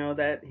parents,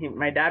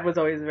 my dad was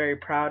always very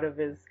proud of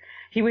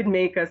he would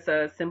make us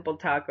a simple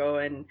taco,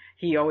 and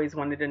he always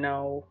wanted to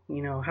know,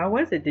 how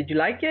was it? Did you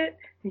like it?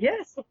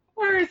 Yes, of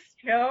course,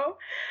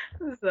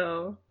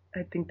 So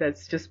I think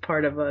that's just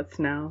part of us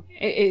now.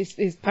 It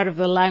is part of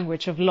the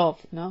language of love,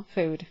 no?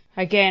 Food.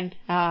 Again,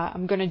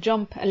 I'm going to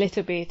jump a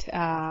little bit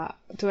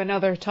to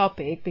another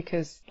topic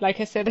because, like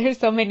I said, there's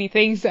so many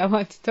things I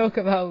want to talk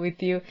about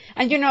with you.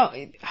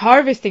 And,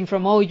 harvesting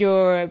from all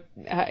your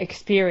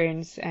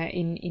experience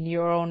in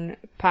your own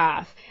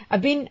path,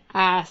 I've been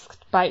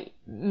asked by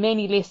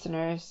many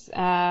listeners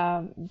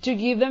to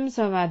give them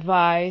some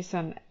advice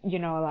on,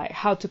 like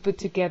how to put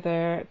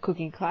together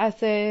cooking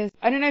classes.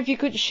 I don't know if you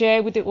could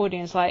share with the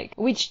audience, like,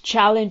 which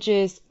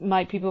challenges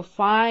might people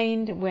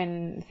find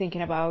when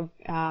thinking about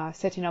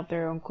setting up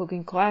their own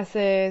cooking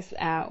classes,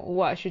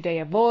 what should they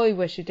avoid,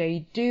 what should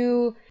they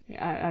do?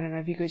 I don't know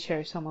if you could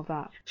share some of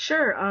that.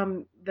 Sure.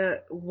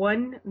 The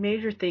one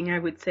major thing I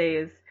would say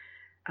is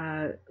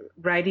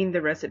writing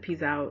the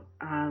recipes out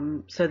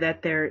so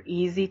that they're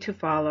easy to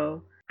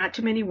follow. Not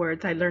too many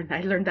words. I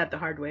learned that the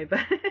hard way, but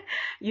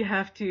you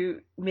have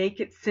to make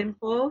it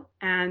simple.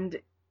 And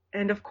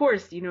of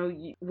course,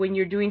 when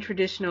you're doing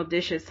traditional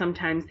dishes,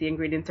 sometimes the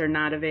ingredients are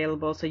not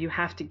available. So you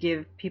have to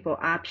give people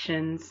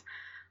options,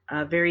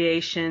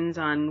 variations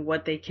on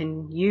what they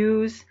can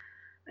use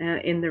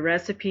in the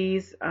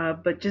recipes.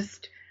 But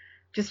just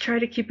try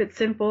to keep it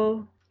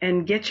simple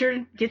and get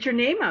your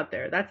name out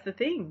there. That's the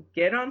thing.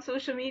 Get on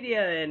social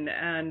media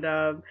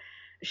and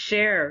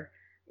share.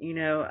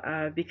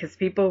 Because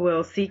people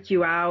will seek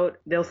you out.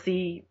 They'll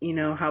see,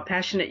 how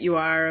passionate you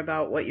are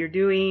about what you're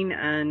doing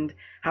and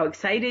how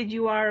excited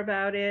you are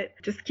about it.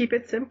 Just keep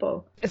it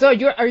simple. So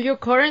are you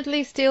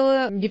currently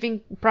still giving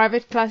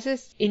private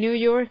classes in New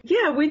York?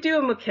 Yeah, we do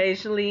them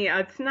occasionally.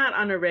 It's not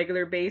on a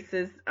regular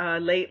basis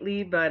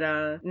lately, but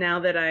now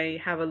that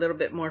I have a little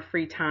bit more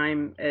free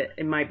time,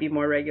 it might be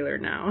more regular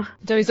now.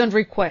 So it's on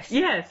request?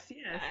 Yes.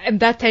 And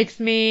that takes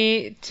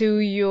me to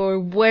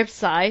your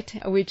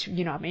website, which,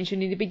 I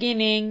mentioned in the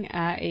beginning,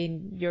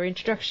 in your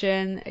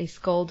introduction. It's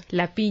called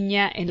La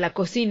Piña en la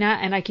Cocina,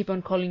 and I keep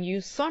on calling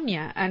you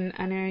Sonia. And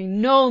I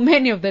know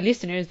many of the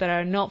listeners that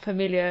are not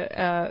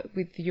familiar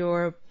with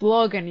your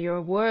blog and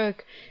your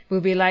work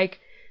will be like,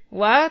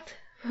 what?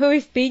 Who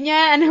is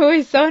Piña and who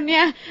is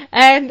Sonia?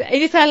 And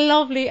it is a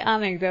lovely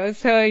anecdote,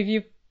 so if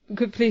you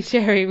could please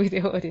share it with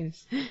the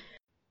audience.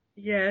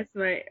 Yes,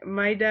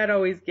 my dad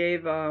always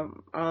gave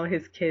all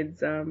his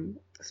kids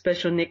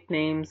special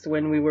nicknames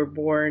when we were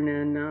born,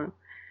 and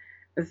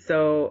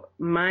so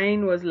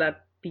mine was La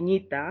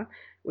Piñita,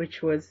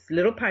 which was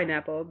little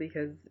pineapple,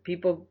 because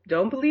people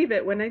don't believe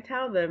it when I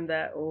tell them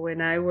that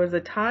when I was a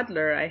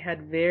toddler, I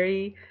had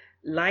very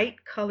light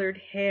colored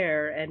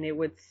hair and it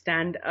would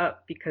stand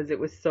up because it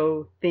was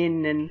so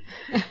thin, and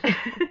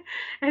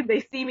and they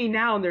see me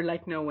now and they're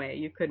like, no way,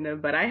 you couldn't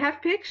have, but I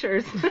have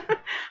pictures.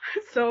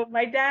 So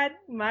my dad's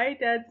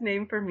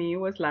name for me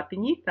was La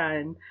Piñita,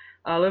 and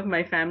all of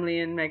my family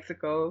in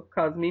Mexico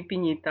calls me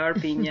Piñita or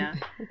Piña,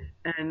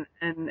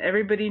 and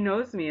everybody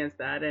knows me as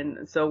that.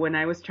 And so when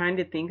I was trying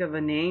to think of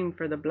a name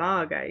for the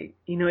blog,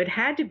 it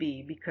had to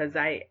be, because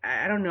I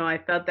don't know, I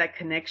felt that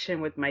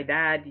connection with my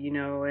dad,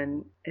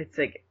 and it's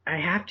like, I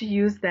have to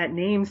use that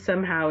name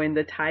somehow in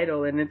the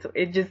title, and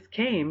it just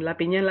came, La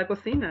Piña en la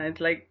Cocina. It's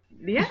like,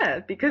 yeah,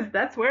 because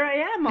that's where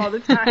I am all the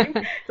time.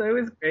 So it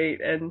was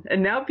great. And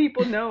now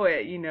people know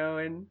it,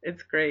 and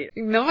it's great.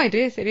 No, it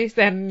is.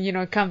 And,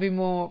 it can be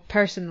more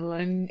personal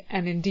and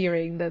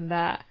endearing than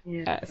that.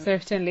 Yeah.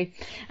 Certainly.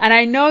 And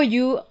I know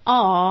you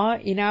are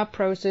in a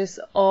process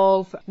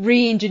of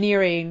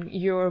re-engineering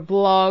your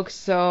blog.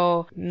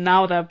 So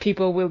now that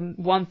people will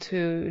want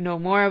to know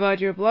more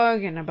about your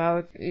blog and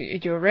about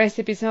your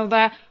recipes and all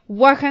that,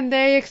 what can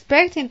they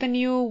expect in the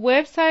new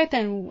website,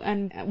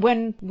 and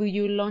when will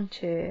you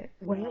launch it?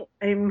 Well,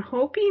 I'm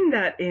hoping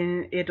that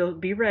it'll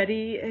be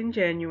ready in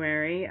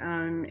January.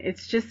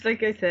 It's just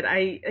like I said,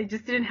 I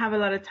just didn't have a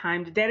lot of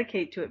time to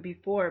dedicate to it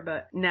before,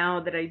 but now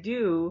that I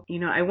do,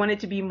 I want it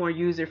to be more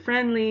user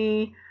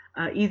friendly,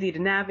 easy to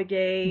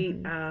navigate,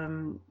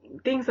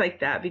 things like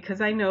that.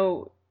 Because I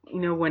know,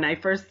 when I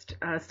first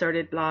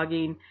started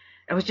blogging,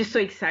 I was just so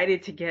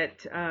excited to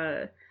get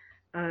uh,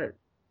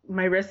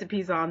 my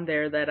recipes on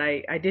there that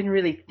I didn't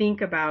really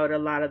think about a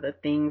lot of the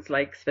things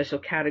like special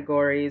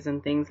categories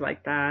and things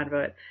like that.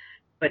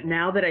 But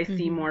now that I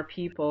see Mm-hmm. more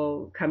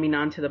people coming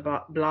onto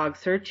the blog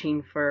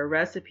searching for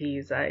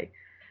recipes, I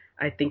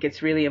think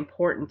it's really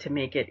important to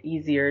make it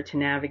easier to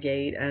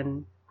navigate.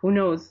 And who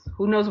knows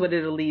what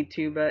it'll lead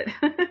to, but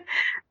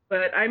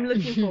but I'm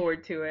looking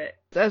forward to it.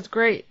 That's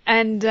great.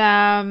 And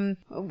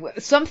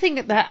something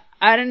that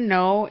I don't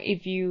know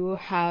if you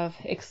have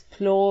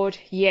explored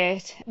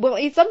yet. Well,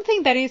 it's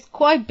something that is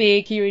quite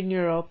big here in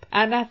Europe,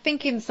 and I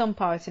think in some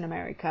parts in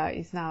America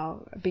is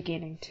now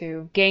beginning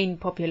to gain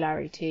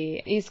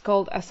popularity. It's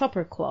called a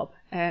supper club,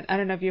 and I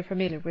don't know if you're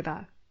familiar with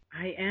that.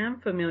 I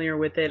am familiar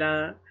with it.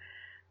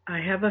 I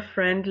have a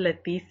friend,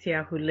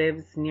 Leticia, who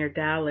lives near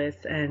Dallas,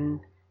 and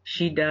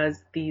she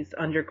does these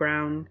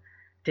underground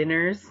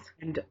dinners.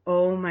 And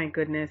oh my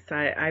goodness,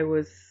 I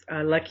was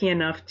lucky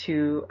enough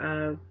to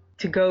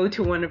go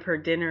to one of her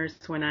dinners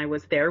when I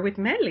was there with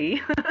Melly,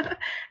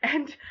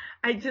 and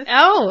I just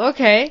Oh,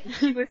 okay.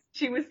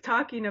 she was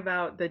talking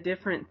about the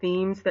different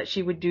themes that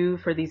she would do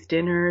for these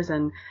dinners.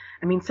 And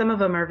I mean, some of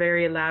them are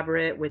very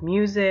elaborate with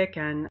music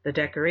and the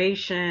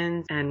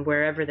decorations, and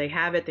wherever they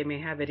have it, they may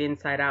have it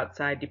inside,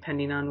 outside,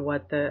 depending on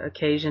what the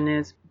occasion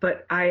is.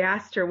 But I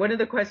asked her, one of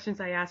the questions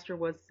I asked her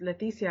was,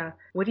 Leticia,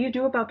 what do you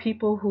do about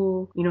people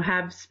who,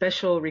 have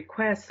special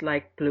requests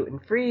like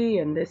gluten-free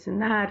and this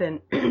and that, and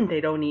they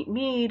don't eat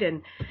meat?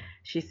 And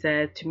she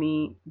said to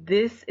me,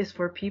 this is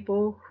for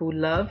people who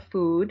love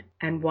food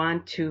and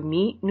want to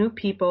meet new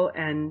people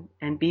and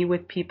be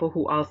with people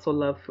who also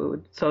love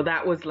food. So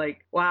that was like,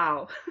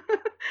 wow.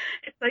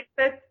 It's like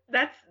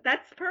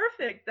that's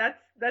perfect.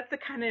 That's the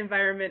kind of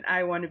environment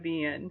I want to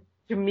be in.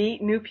 To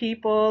meet new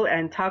people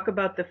and talk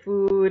about the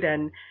food,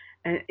 and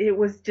it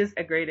was just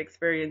a great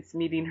experience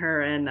meeting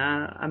her, and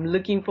I'm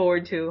looking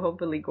forward to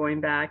hopefully going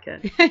back.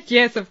 And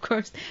Yes, of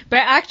course. But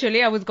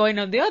actually, I was going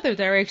on the other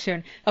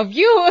direction of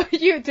you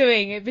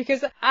doing it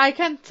because I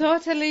can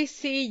totally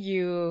see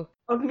you.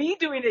 of me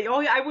doing it, oh,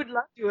 yeah, I would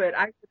love to do it.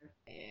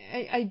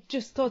 I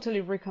just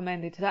totally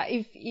recommend it. That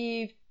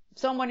if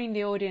someone in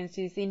the audience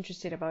is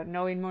interested about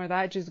knowing more of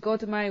that, just go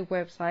to my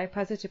website,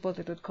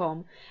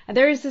 pasachipotle.com, and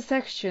there is a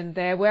section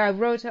there where I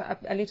wrote a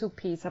little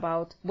piece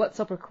about what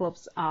supper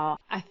clubs are.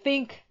 I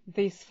think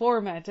this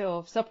format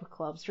of supper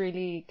clubs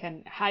really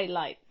can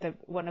highlight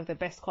one of the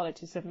best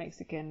qualities of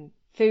Mexican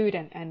food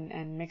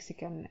and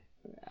Mexican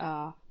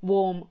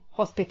warm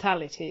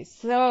hospitality.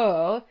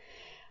 So,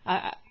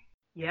 uh,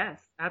 Yes,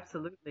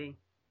 absolutely.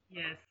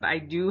 Yes, I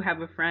do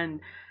have a friend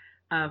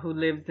who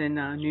lives in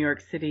New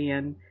York City,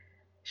 and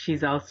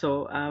she's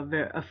also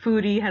a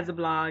foodie, has a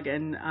blog,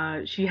 and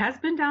she has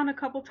been down a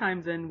couple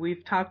times, and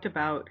we've talked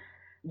about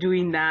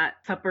doing that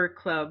supper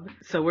club.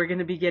 So we're going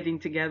to be getting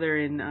together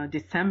in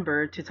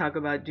December to talk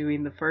about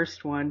doing the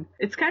first one.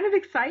 It's kind of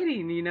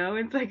exciting,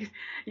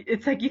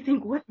 It's like you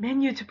think what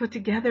menu to put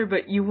together,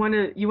 but you want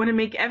to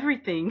make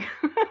everything.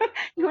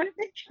 You want to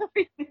make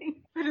everything.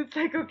 But it's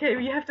like, okay,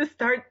 we have to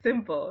start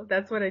simple.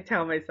 That's what I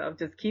tell myself.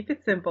 Just keep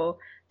it simple.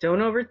 Don't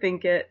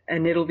overthink it,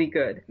 and it'll be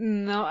good.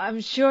 no,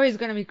 I'm sure it's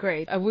gonna be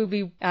great. I will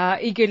be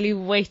eagerly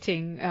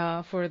waiting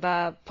for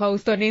that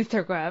post on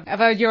Instagram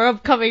about your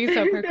upcoming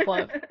supper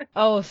club.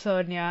 Oh,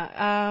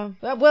 Sonia.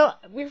 Well,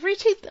 we've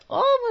reached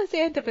almost the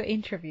end of the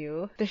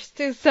interview. There's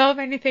still so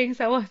many things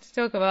I want to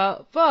talk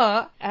about,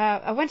 but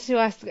I wanted to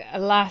ask a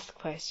last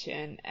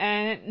question.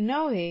 And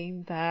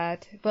knowing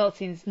that, well,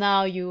 since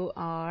now you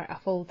are a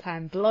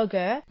full-time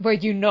blogger, where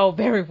you know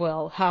very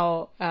well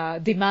how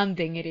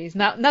demanding it is.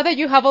 Now that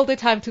you have all the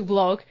time to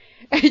blog,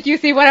 you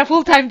see what a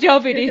full-time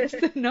job it is,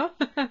 no?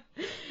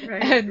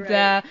 Right, And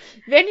right.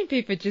 many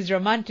people just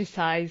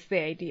romanticize the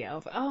idea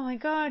of, oh my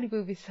God, it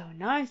would be so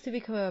nice to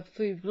become a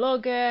food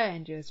blogger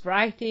and just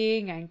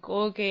writing and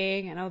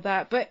cooking and all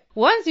that. But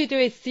once you do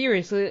it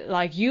seriously,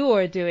 like you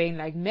are doing,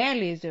 like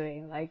Melly is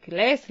doing, like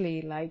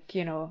Leslie, like,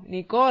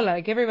 Nicola,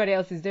 like everybody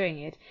else is doing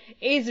it,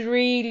 it's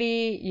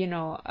really,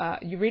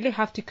 you really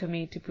have to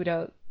commit to put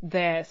out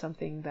there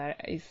something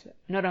that is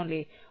not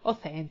only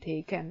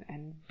authentic and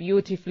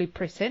beautifully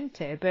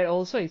presented, but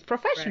also is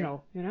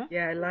professional,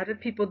 Yeah, a lot of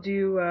people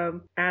do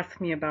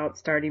ask me about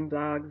starting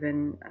blogs,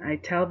 and I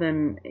tell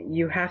them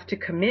you have to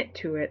commit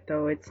to it,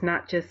 though. It's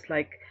not just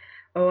like,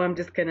 oh, I'm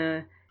just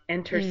gonna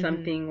enter Hmm.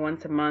 something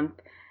once a month.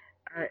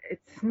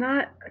 It's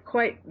not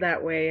quite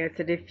that way. I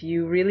said, if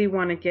you really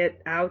want to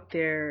get out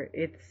there,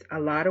 it's a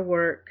lot of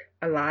work,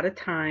 a lot of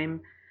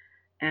time.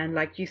 And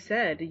like you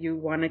said, you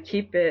want to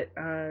keep it,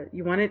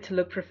 you want it to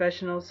look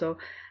professional. So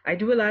I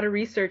do a lot of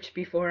research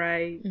before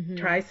I Hmm.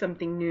 try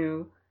something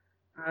new.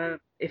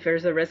 If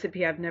there's a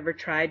recipe I've never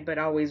tried but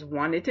always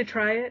wanted to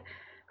try it,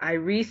 I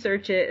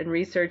research it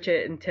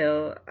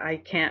until I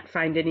can't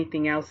find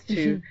anything else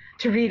to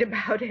read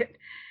about it.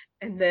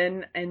 And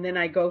then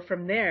I go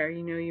from there.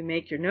 You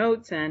make your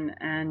notes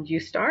and you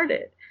start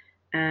it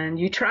and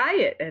you try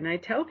it. And I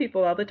tell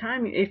people all the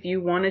time, if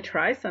you want to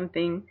try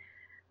something,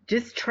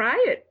 just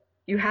try it.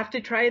 You have to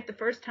try it the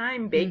first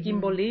time,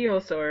 baking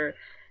bolillos or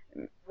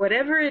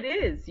whatever it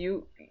is.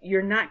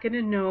 You're not going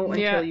to know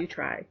until you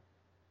try.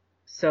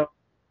 So,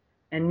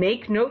 and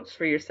make notes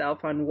for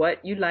yourself on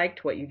what you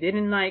liked, what you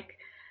didn't like,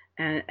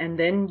 and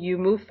then you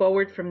move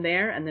forward from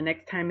there, and the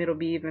next time it'll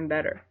be even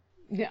better.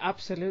 Yeah,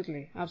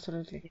 absolutely.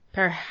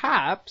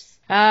 Perhaps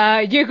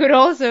you could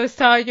also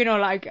start,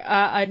 like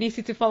an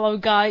easy to follow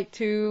guide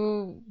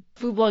to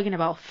food blogging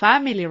about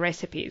family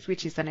recipes,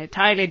 which is an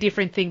entirely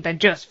different thing than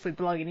just food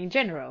blogging in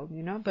general,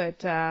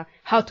 but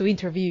how to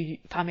interview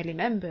family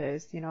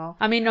members,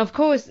 I mean, of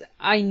course,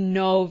 I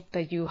know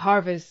that you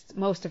harvest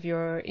most of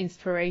your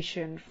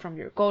inspiration from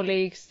your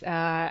colleagues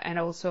and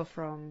also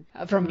from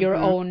your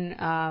own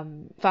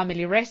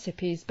family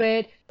recipes,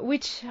 but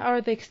which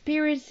are the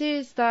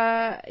experiences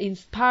that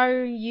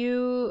inspire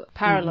you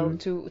parallel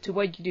to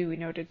what you do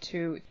in order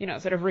to,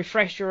 sort of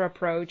refresh your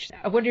approach?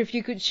 I wonder if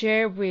you could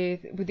share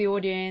with the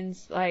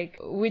audience, like,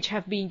 which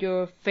have been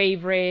your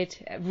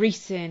favorite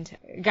recent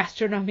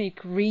gastronomic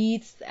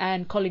reads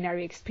and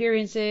culinary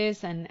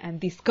experiences and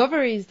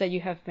discoveries that you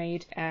have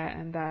made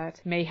and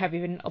that may have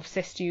even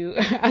obsessed you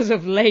as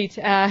of late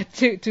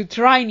to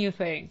try new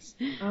things.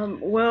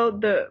 Well,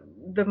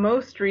 the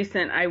most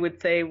recent, I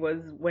would say,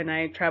 was when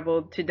I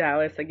traveled to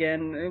Dallas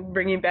again,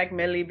 bringing back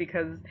Meli,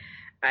 because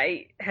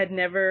I had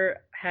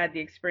never had the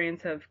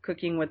experience of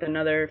cooking with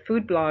another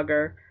food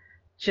blogger,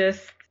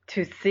 just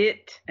to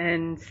sit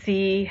and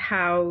see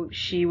how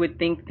she would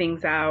think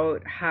things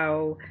out,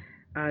 how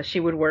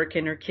she would work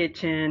in her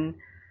kitchen.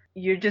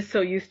 You're just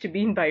so used to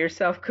being by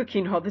yourself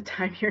cooking all the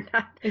time. You're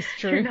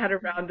not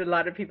around a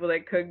lot of people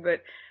that cook,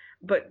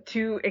 but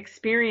to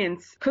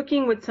experience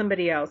cooking with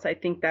somebody else, I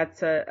think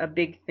that's a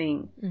big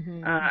thing.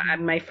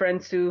 My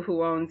friend Sue,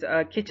 who owns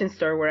a kitchen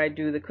store where I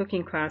do the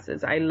cooking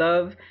classes, I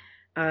love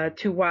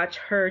to watch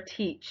her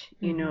teach,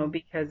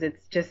 because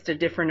it's just a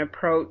different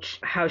approach,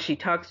 how she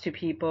talks to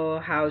people,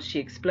 how she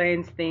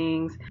explains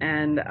things.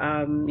 And,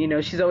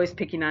 she's always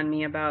picking on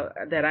me about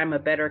that I'm a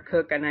better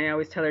cook. And I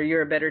always tell her,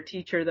 you're a better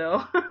teacher,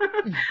 though.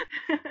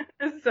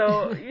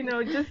 So,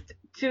 just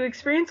to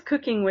experience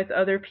cooking with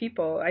other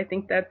people, I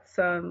think that's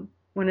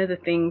one of the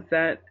things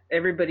that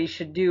everybody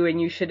should do.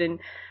 And you shouldn't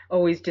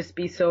always just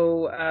be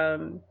so,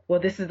 well,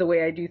 this is the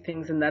way I do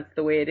things and that's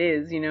the way it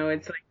is.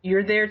 It's like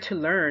you're there to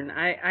learn.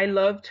 I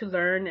love to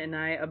learn and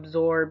I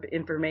absorb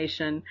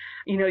information.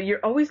 You're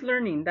always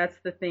learning. That's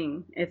the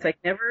thing. It's like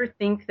never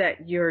think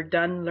that you're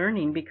done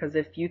learning, because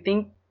if you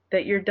think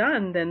that you're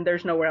done, then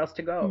there's nowhere else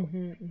to go.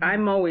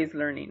 I'm always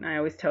learning. I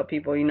always tell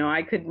people,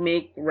 I could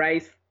make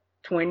rice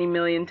 20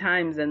 million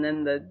times and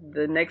then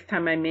the next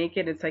time I make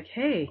it, it's like,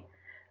 hey,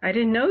 I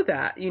didn't know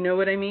that. You know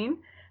what I mean?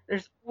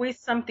 There's always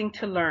something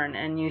to learn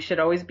and you should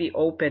always be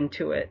open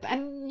to it.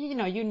 And,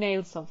 you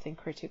nailed something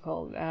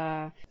critical.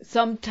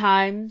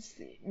 Sometimes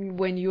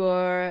when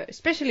you're,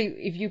 especially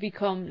if you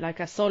become like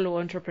a solo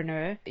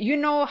entrepreneur, you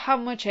know how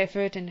much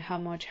effort and how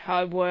much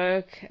hard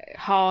work,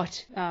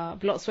 heart,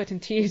 blood, sweat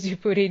and tears you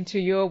put into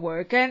your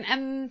work.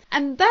 And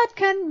that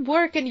can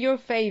work in your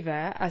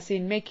favor, as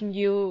in making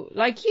you,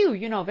 like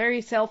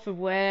very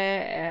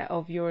self-aware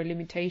of your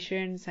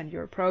limitations and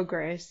your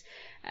progress.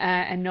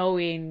 And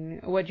knowing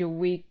what your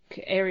weak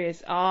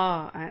areas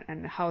are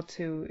and how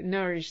to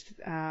nourish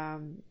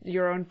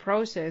your own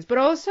process. But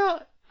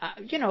also,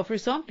 for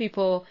some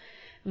people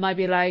might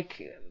be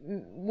like,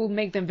 will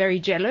make them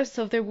very jealous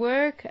of their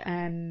work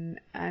and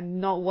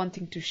not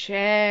wanting to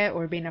share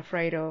or being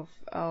afraid of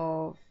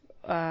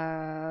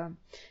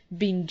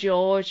being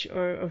judged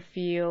or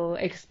feel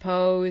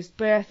exposed.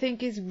 But I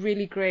think it's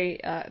really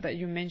great that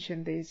you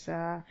mentioned this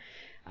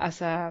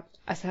as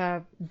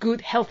a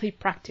good, healthy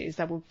practice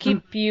that will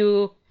keep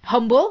you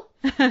humble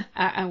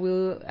and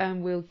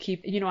will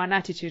keep an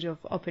attitude of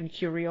open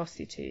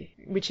curiosity,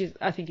 which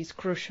I think is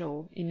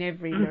crucial in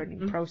every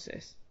learning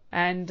process.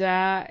 And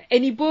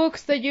any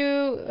books that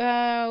you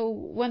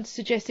want to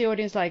suggest to the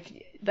audience,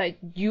 like that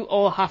you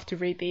all have to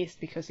read this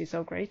because it's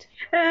so great?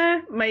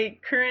 My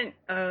current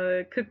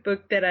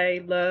cookbook that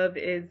I love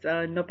is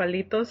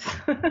Nopalitos.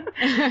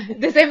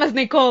 The same as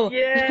Nicole.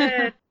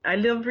 Yeah, I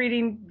love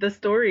reading the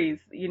stories.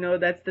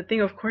 That's the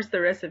thing. Of course, the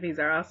recipes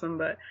are awesome,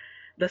 but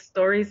the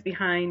stories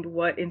behind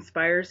what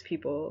inspires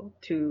people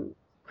to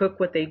cook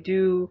what they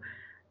do,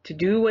 to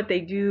do what they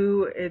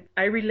do.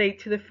 I relate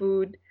to the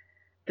food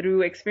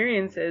through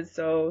experiences,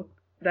 so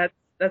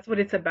that's what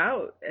it's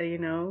about,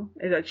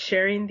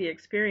 sharing the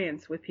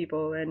experience with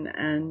people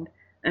and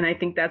And I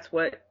think that's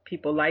what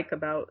people like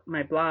about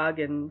my blog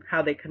and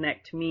how they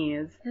connect to me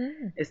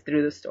is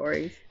through the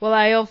stories. Well,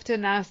 I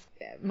often ask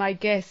my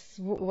guests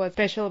what's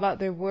special about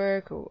their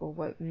work or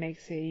what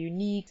makes it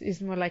unique.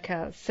 It's more like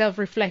a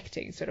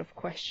self-reflecting sort of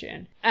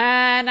question.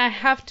 And I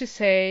have to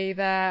say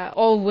that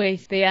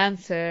always the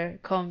answer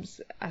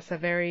comes as a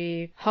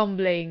very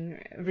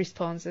humbling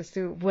response as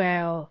to,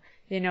 well,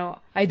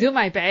 I do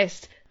my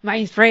best. My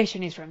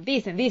inspiration is from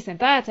this and this and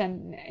that,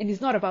 and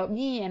it's not about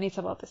me, and it's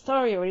about the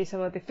story, or it's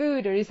about the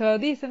food, or it's about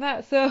this and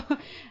that. So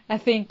I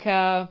think,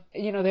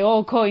 they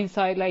all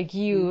coincide, like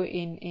you,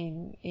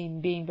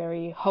 in being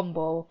very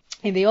humble.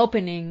 In the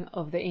opening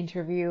of the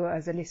interview,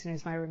 as the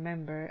listeners might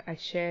remember, I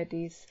shared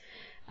this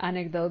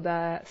anecdote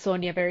that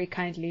Sonia very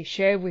kindly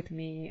shared with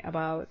me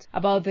about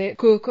the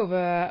cook of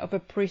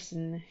a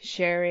prison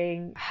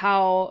sharing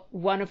how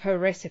one of her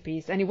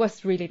recipes, and it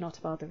was really not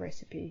about the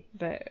recipe,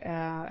 but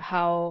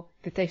how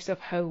the taste of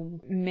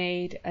home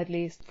made, at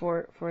least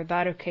for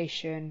that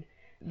occasion,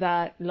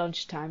 that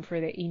lunchtime for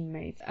the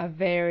inmates, a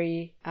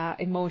very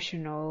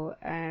emotional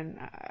and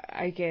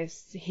I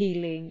guess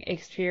healing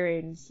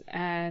experience.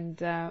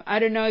 And I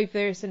don't know if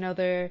there's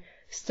another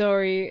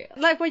story,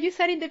 like what you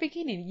said in the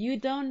beginning, you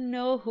don't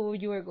know who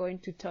you are going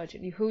to touch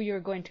and who you're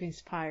going to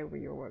inspire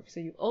with your work. So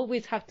you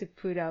always have to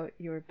put out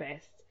your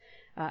best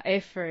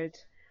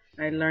effort.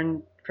 I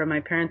learned from my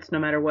parents, no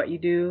matter what you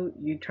do,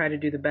 you try to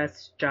do the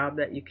best job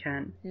that you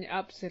can.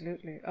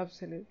 Absolutely,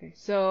 absolutely.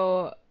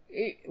 So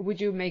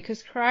would you make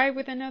us cry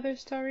with another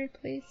story,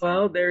 please?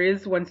 Well, there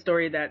is one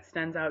story that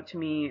stands out to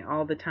me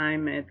all the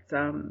time. It's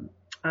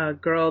a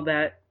girl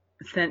that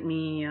sent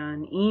me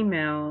an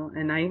email,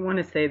 and I want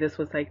to say this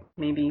was like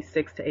maybe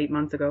 6 to 8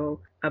 months ago,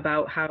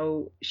 about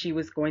how she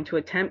was going to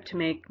attempt to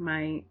make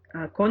my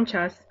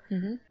conchas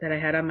that I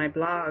had on my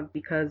blog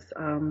because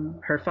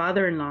her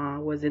father-in-law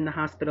was in the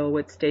hospital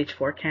with stage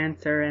 4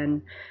 cancer,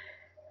 and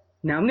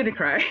now I'm going to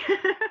cry.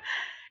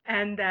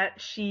 And that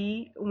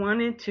she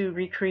wanted to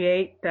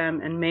recreate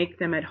them and make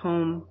them at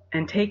home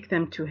and take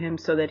them to him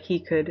so that he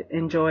could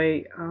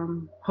enjoy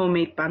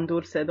homemade pan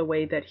dulce the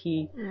way that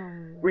he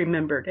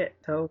remembered it.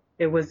 So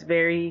it was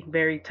very,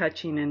 very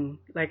touching. And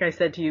like I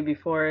said to you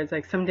before, it's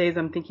like some days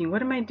I'm thinking,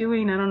 what am I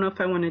doing? I don't know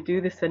if I want to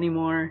do this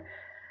anymore.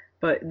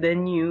 But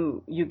then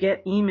you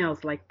get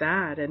emails like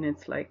that, and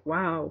it's like,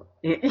 wow,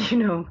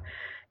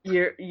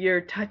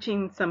 you're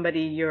touching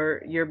somebody,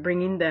 you're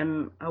bringing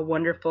them a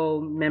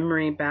wonderful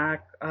memory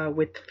back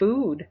with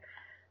food.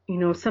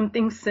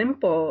 Something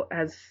simple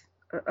as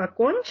a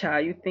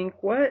concha. You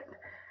think, what?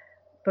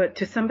 But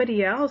to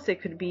somebody else,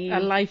 it could be a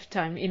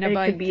lifetime in a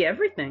bite. It could be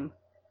everything.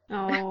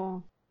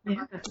 Oh,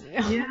 yeah.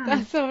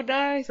 That's so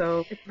nice.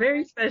 So it's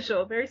very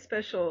special, very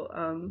special.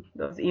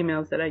 Those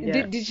emails that I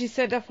get. Did you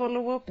send a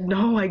follow-up?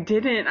 No, I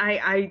didn't.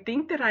 I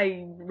think that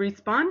I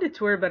responded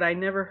to her, but I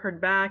never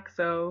heard back.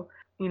 So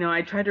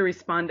I try to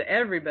respond to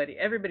everybody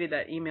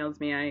that emails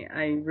me.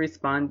 I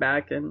respond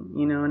back, and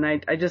and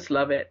I just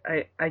love it.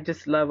 I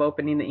just love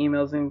opening the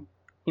emails and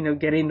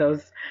getting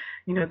those,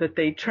 that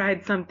they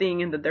tried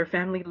something and that their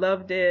family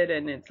loved it,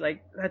 and it's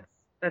like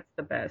that's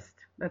the best.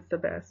 That's the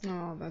best.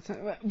 Oh,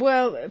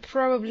 well,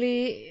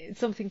 probably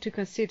something to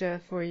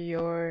consider for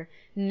your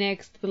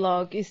next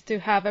blog is to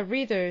have a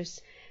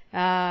readers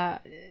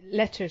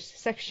letters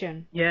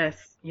section. Yes.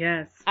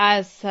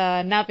 As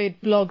an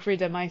avid blog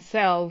reader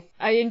myself,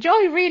 I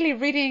enjoy really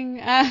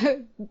reading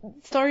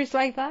stories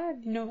like that,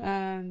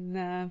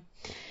 and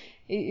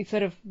it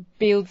sort of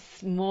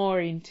builds more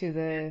into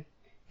the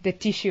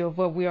tissue of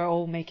what we are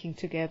all making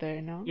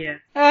together,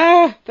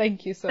 Yeah.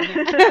 Thank you so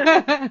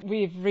much.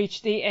 We've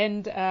reached the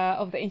end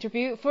of the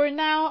interview. For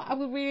now, I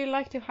would really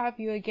like to have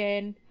you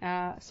again,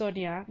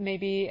 Sonia,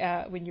 maybe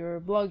when your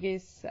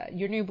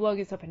new blog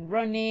is up and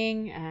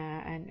running,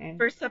 and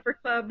First Supper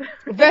Club.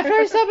 The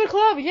First Supper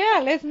Club,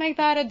 yeah, let's make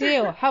that a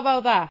deal. How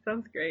about that?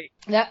 Sounds great.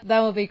 That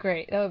would be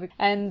great.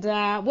 And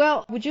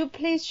would you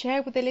please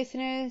share with the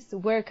listeners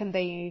where can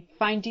they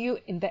find you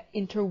in the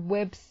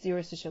interwebs,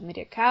 your social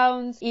media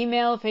accounts,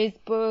 email,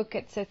 Facebook,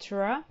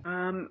 etc.?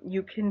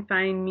 You can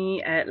find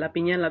me at La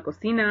Piña en la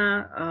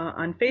Cocina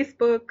on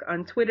Facebook,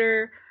 on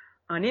Twitter,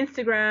 on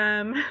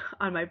Instagram,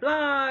 on my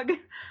blog.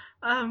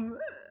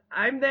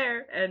 I'm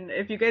there. And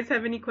if you guys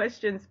have any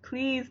questions,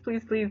 please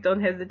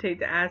don't hesitate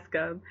to ask.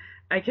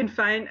 I can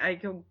find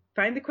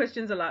the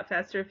questions a lot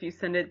faster if you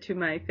send it to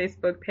my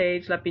Facebook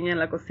page, La Piña en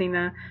la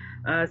Cocina.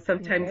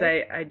 Sometimes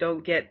I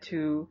don't get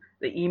to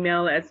the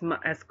email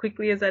as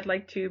quickly as I'd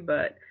like to,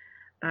 but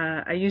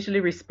I usually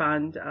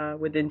respond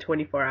within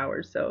 24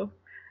 hours. So.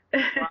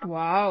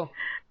 Wow.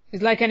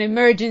 It's like an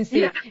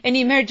emergency, yeah.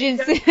 Any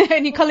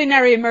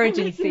culinary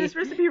emergency. I'm making this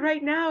recipe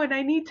right now and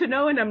I need to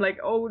know. And I'm like,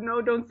 oh no,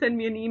 don't send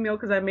me an email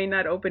because I may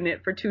not open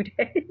it for 2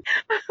 days.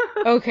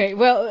 Okay,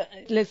 well,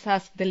 let's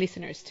ask the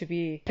listeners to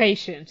be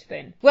patient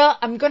then. Well,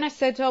 I'm going to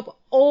set up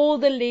all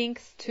the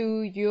links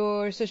to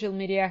your social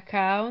media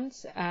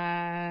accounts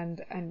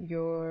and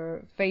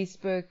your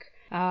Facebook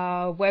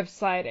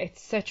website,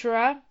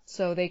 etc.,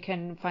 so they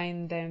can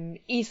find them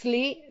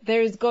easily.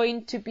 There is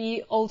going to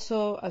be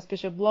also a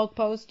special blog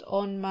post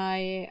on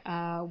my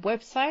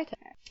website.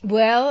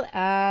 Well,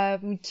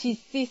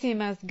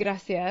 muchísimas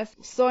gracias.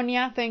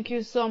 Sonia, thank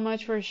you so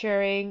much for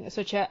sharing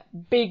such a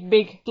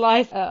big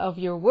slice of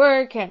your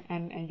work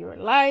and your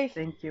life.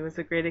 Thank you. It was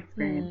a great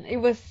experience. It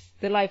was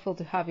delightful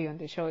to have you on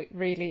the show.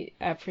 Really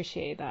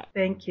appreciate that.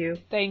 Thank you.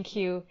 Thank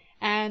you.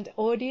 And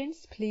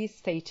audience, please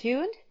stay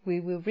tuned.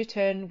 We will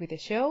return with the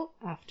show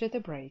after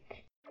the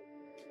break.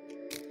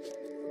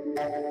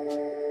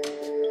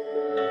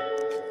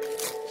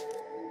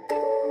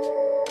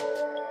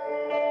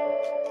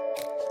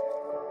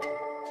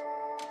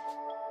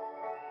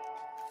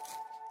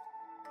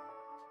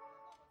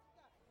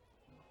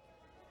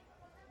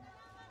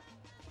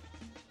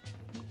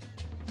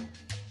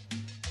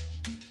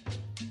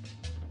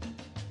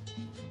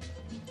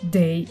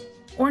 Day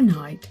or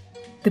night,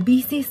 the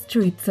busy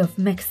streets of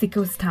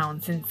Mexico's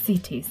towns and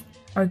cities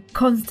are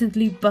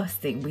constantly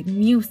buzzing with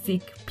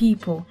music,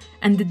 people,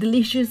 and the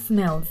delicious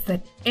smells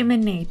that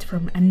emanate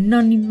from an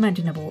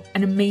unimaginable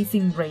and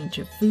amazing range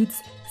of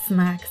foods,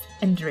 snacks,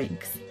 and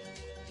drinks.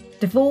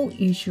 The fall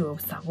issue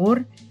of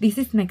Sabor, This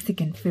is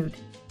Mexican Food,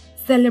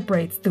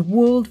 celebrates the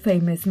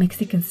world-famous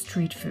Mexican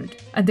street food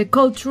and the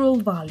cultural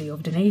value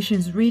of the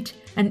nation's rich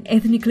and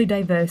ethnically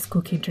diverse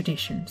cooking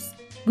traditions.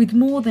 With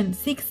more than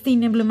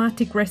 16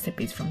 emblematic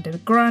recipes from the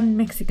grand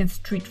Mexican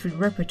street food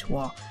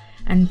repertoire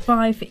and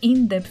 5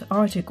 in-depth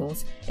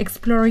articles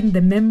exploring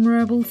the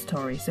memorable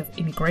stories of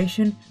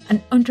immigration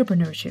and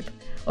entrepreneurship,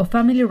 of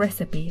family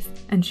recipes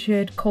and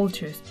shared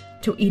cultures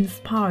to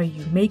inspire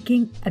you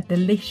making a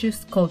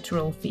delicious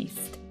cultural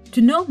feast.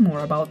 To know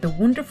more about the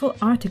wonderful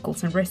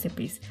articles and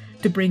recipes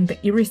to bring the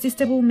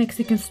irresistible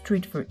Mexican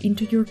street food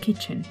into your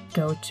kitchen,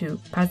 go to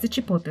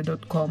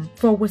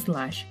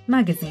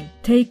pazdechipotle.com/magazine.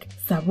 Take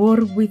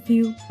Sabor with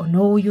you on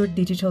all your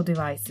digital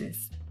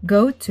devices.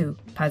 Go to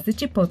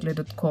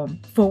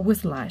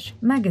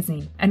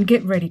pazdechipotle.com/magazine and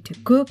get ready to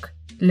cook,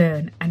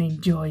 learn, and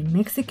enjoy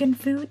Mexican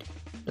food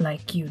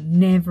like you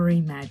never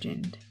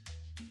imagined.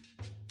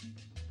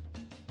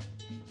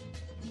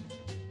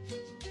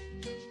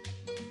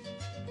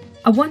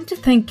 I want to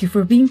thank you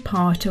for being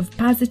part of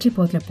Paz de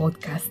Chipotle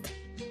podcast.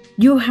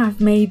 You have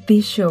made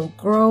this show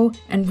grow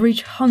and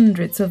reach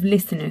hundreds of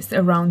listeners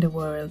around the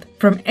world.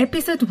 From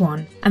episode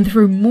 1 and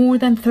through more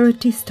than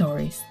 30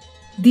 stories,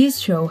 this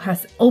show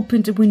has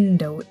opened a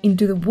window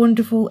into the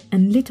wonderful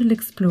and little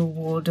explored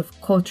world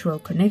of cultural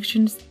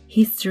connections,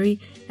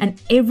 history,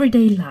 and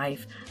everyday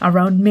life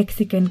around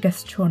Mexican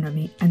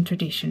gastronomy and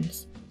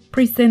traditions,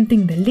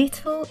 presenting the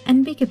little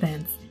and big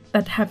events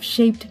that have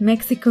shaped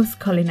Mexico's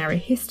culinary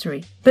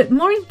history, but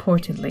more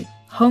importantly,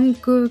 home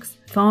cooks,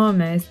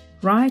 farmers,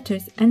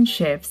 writers and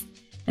chefs,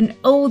 and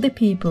all the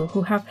people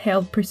who have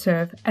helped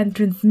preserve and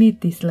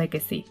transmit this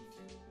legacy.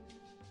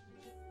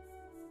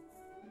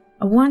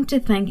 I want to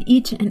thank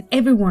each and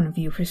every one of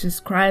you for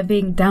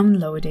subscribing,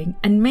 downloading,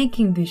 and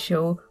making this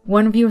show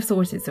one of your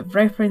sources of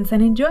reference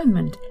and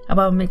enjoyment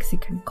about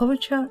Mexican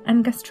culture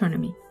and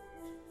gastronomy.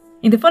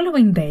 In the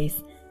following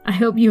days, I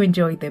hope you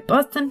enjoy the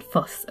buzz and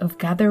fuss of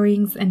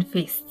gatherings and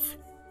feasts.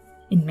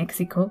 In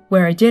Mexico,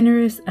 where a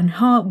generous and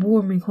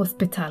heartwarming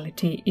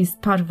hospitality is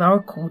part of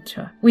our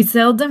culture, we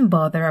seldom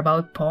bother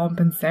about pomp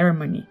and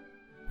ceremony,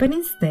 but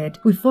instead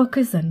we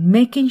focus on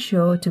making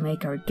sure to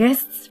make our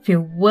guests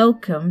feel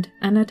welcomed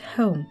and at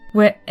home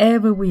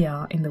wherever we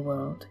are in the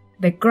world.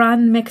 The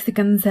grand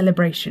Mexican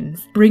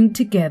celebrations bring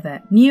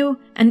together new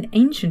and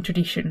ancient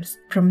traditions,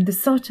 from the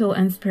subtle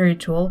and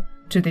spiritual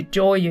to the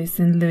joyous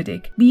and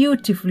ludic,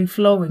 beautifully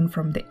flowing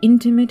from the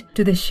intimate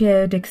to the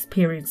shared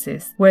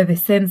experiences, where the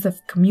sense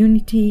of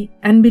community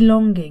and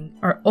belonging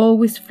are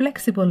always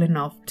flexible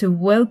enough to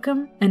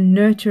welcome and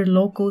nurture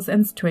locals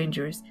and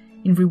strangers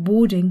in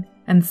rewarding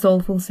and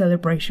soulful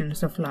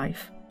celebrations of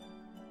life.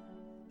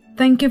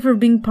 Thank you for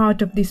being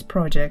part of this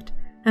project,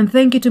 and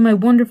thank you to my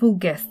wonderful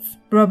guests,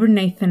 Robert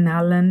Nathan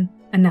Allen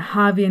and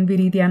Javi and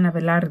Viridiana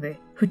Velarde,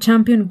 who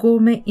champion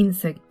gourmet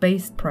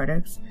insect-based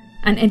products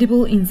and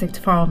edible insect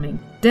farming,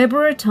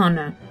 Deborah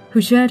Turner, who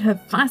shared her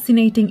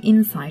fascinating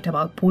insight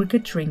about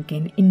pulque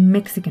drinking in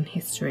Mexican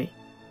history,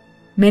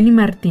 Meli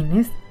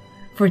Martinez,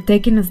 for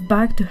taking us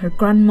back to her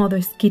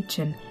grandmother's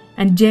kitchen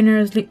and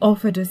generously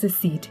offered us a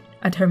seat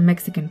at her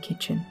Mexican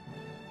kitchen,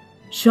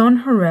 Sean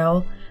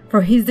Horrell,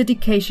 for his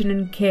dedication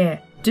and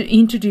care to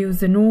introduce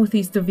the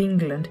northeast of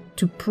England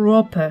to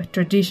proper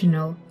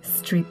traditional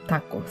street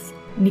tacos,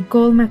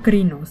 Nicole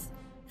Macrinos,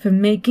 for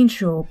making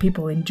sure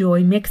people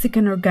enjoy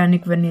Mexican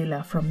organic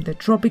vanilla from the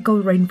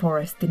tropical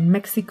rainforest in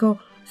Mexico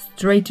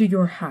straight to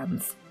your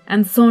hands,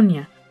 and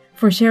Sonia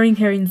for sharing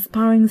her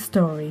inspiring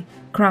story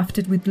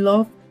crafted with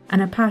love and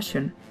a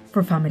passion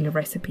for family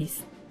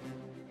recipes.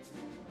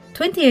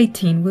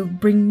 2018 will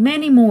bring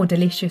many more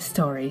delicious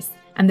stories,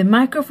 and the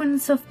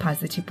microphones of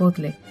Paz de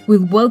Chipotle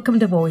will welcome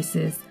the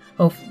voices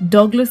of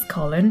Douglas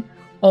Cullen,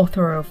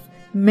 author of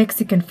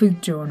Mexican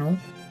Food Journal,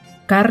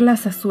 Carla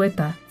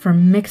Zazueta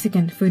from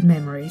Mexican Food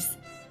Memories,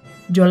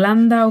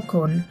 Yolanda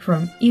Ocon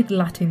from Eat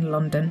Latin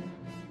London,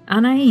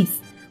 Anais,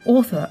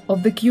 author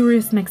of The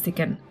Curious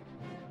Mexican,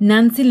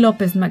 Nancy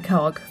Lopez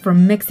McHugh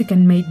from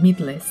Mexican Made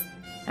Meatless,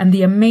 and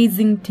the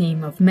amazing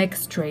team of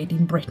MexTrade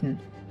in Britain,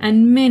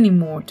 and many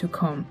more to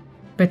come.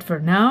 But for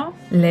now,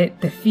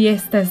 let the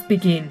fiestas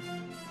begin.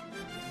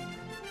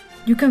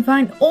 You can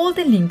find all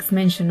the links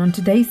mentioned on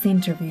today's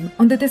interview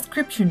on the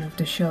description of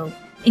the show,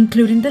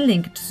 including the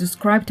link to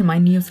subscribe to my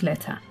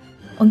newsletter.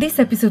 On this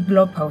episode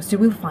blog post, you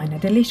will find a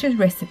delicious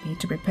recipe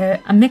to prepare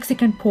a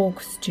Mexican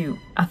pork stew,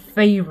 a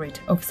favorite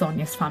of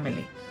Sonia's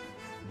family.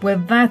 Well,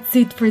 that's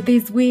it for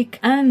this week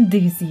and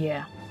this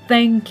year.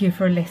 Thank you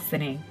for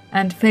listening,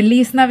 and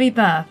Feliz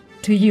Navidad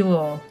to you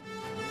all.